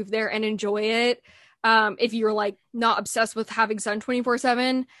anyone could move there and enjoy it. If you're like not obsessed with having sun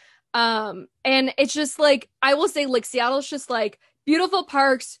 24/7. And it's just like, I will say like Seattle's just like beautiful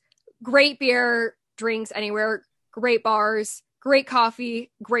parks, great beer, drinks anywhere, great bars, great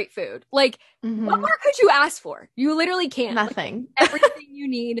coffee, great food. Like what more could you ask for? You literally can't. Nothing. Like, everything you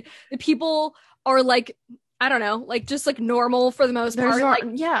need. The people are like, I don't know, like just like normal for the most part. Like,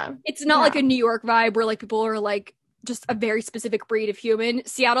 it's not like a New York vibe where like people are like just a very specific breed of human.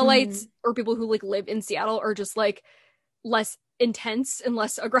 Seattleites or people who like live in Seattle are just like less intense and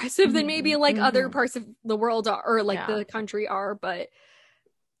less aggressive than maybe like other parts of the world are, or like the country are. But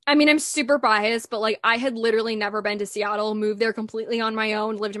I mean, I'm super biased, but like I had literally never been to Seattle, moved there completely on my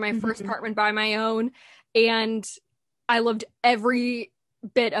own, lived in my first apartment by my own, and I loved every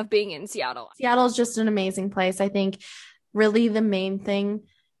bit of being in Seattle. Seattle is just an amazing place. I think really the main thing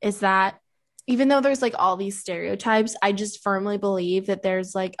is that even though there's like all these stereotypes, I just firmly believe that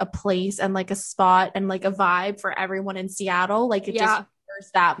there's like a place and like a spot and like a vibe for everyone in Seattle. Like it just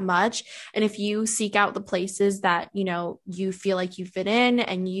matters that much. And if you seek out the places that, you know, you feel like you fit in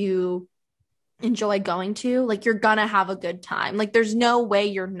and you enjoy going to, like you're gonna have a good time. Like there's no way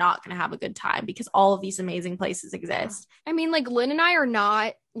you're not gonna have a good time because all of these amazing places exist. I mean, like Lynn and I are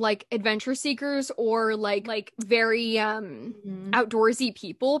not like adventure seekers or like very outdoorsy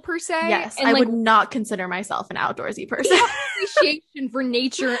people per se. Yes, and I like, would not consider myself an outdoorsy person. We have appreciation for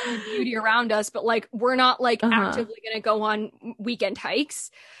nature and the beauty around us, but like we're not like actively gonna go on weekend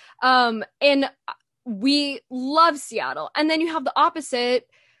hikes. And we love Seattle. And then you have the opposite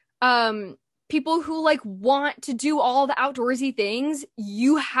people who like want to do all the outdoorsy things,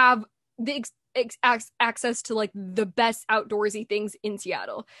 you have the access to like the best outdoorsy things in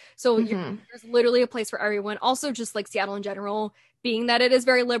Seattle. So there's literally a place for everyone. Also, just like Seattle in general, being that it is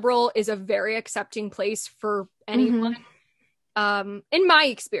very liberal, is a very accepting place for anyone. In my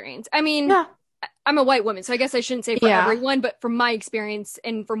experience, I mean, Yeah. I'm a white woman, so I guess I shouldn't say for everyone, but from my experience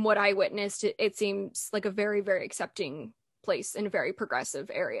and from what I witnessed, it seems like a very, very accepting place in a very progressive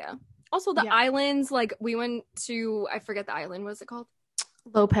area. Also, the islands, like we went to, I forget the island, what is it called?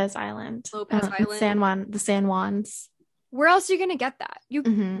 Lopez Island. Island. The San Juans. Where else are you gonna get that?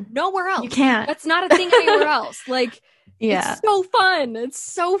 You nowhere else. You can't. That's not a thing anywhere else. Like, yeah, it's so fun. It's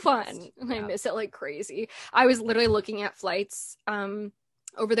so fun. I miss it like crazy. I was literally looking at flights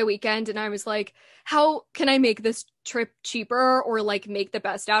over the weekend, and I was like, how can I make this trip cheaper or like make the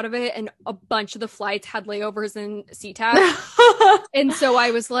best out of it? And a bunch of the flights had layovers in SeaTac. And so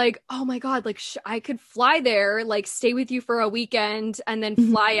I was like, oh my God, like I could fly there, like stay with you for a weekend and then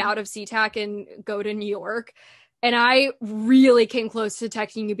fly out of SeaTac and go to New York. And I really came close to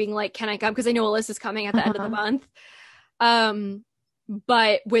texting you being like, can I come? Because I know Alyssa's coming at the end of the month.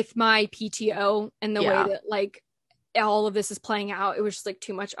 But with my PTO and the way that like all of this is playing out, it was just like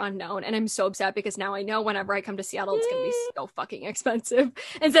too much unknown. And I'm so upset because now I know whenever I come to Seattle, it's going to be so fucking expensive.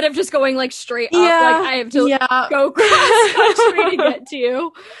 Instead of just going like straight up, like I have to go cross country to get to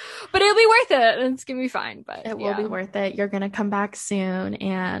you. But it'll be worth it and it's going to be fine. But it will be worth it. You're going to come back soon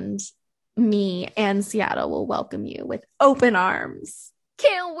and me and Seattle will welcome you with open arms.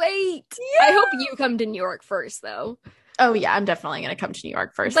 Can't wait. I hope you come to New York first though. Oh yeah, I'm definitely going to come to New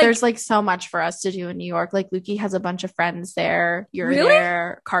York first. Like, there's like so much for us to do in New York. Like Lukey has a bunch of friends there. You're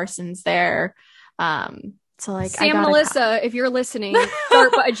there. Carson's there. So like Sam and Melissa, if you're listening,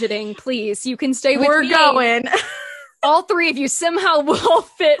 start budgeting, please. You can stay with me. We're going. All three of you somehow will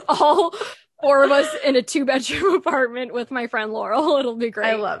fit all four of us in a 2-bedroom apartment with my friend Laurel. It'll be great.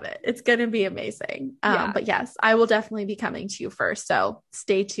 I love it. It's going to be amazing. But yes, I will definitely be coming to you first. So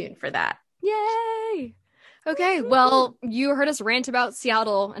stay tuned for that. Yay. Okay, well, you heard us rant about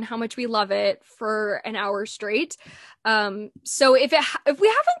Seattle and how much we love it for an hour straight. So if we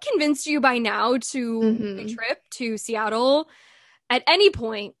haven't convinced you by now to make a trip to Seattle at any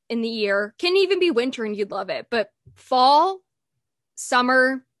point in the year, can even be winter and you'd love it, but fall,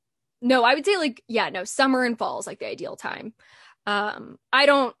 summer, no, I would say summer and fall is like the ideal time.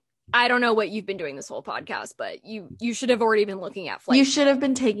 I don't know what you've been doing this whole podcast, but you should have already been looking at flights. You should have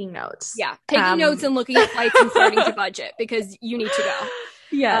been taking notes. Yeah, taking notes and looking at flights and starting to budget because you need to go.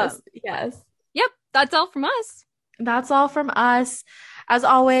 Yes. Yep, that's all from us. That's all from us. As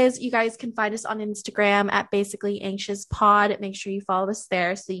always, you guys can find us on Instagram at Basically Anxious Pod. Make sure you follow us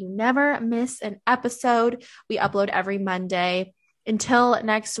there so you never miss an episode. We upload every Monday. Until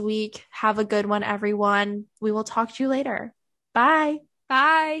next week, have a good one, everyone. We will talk to you later. Bye.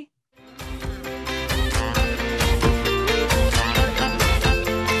 Bye.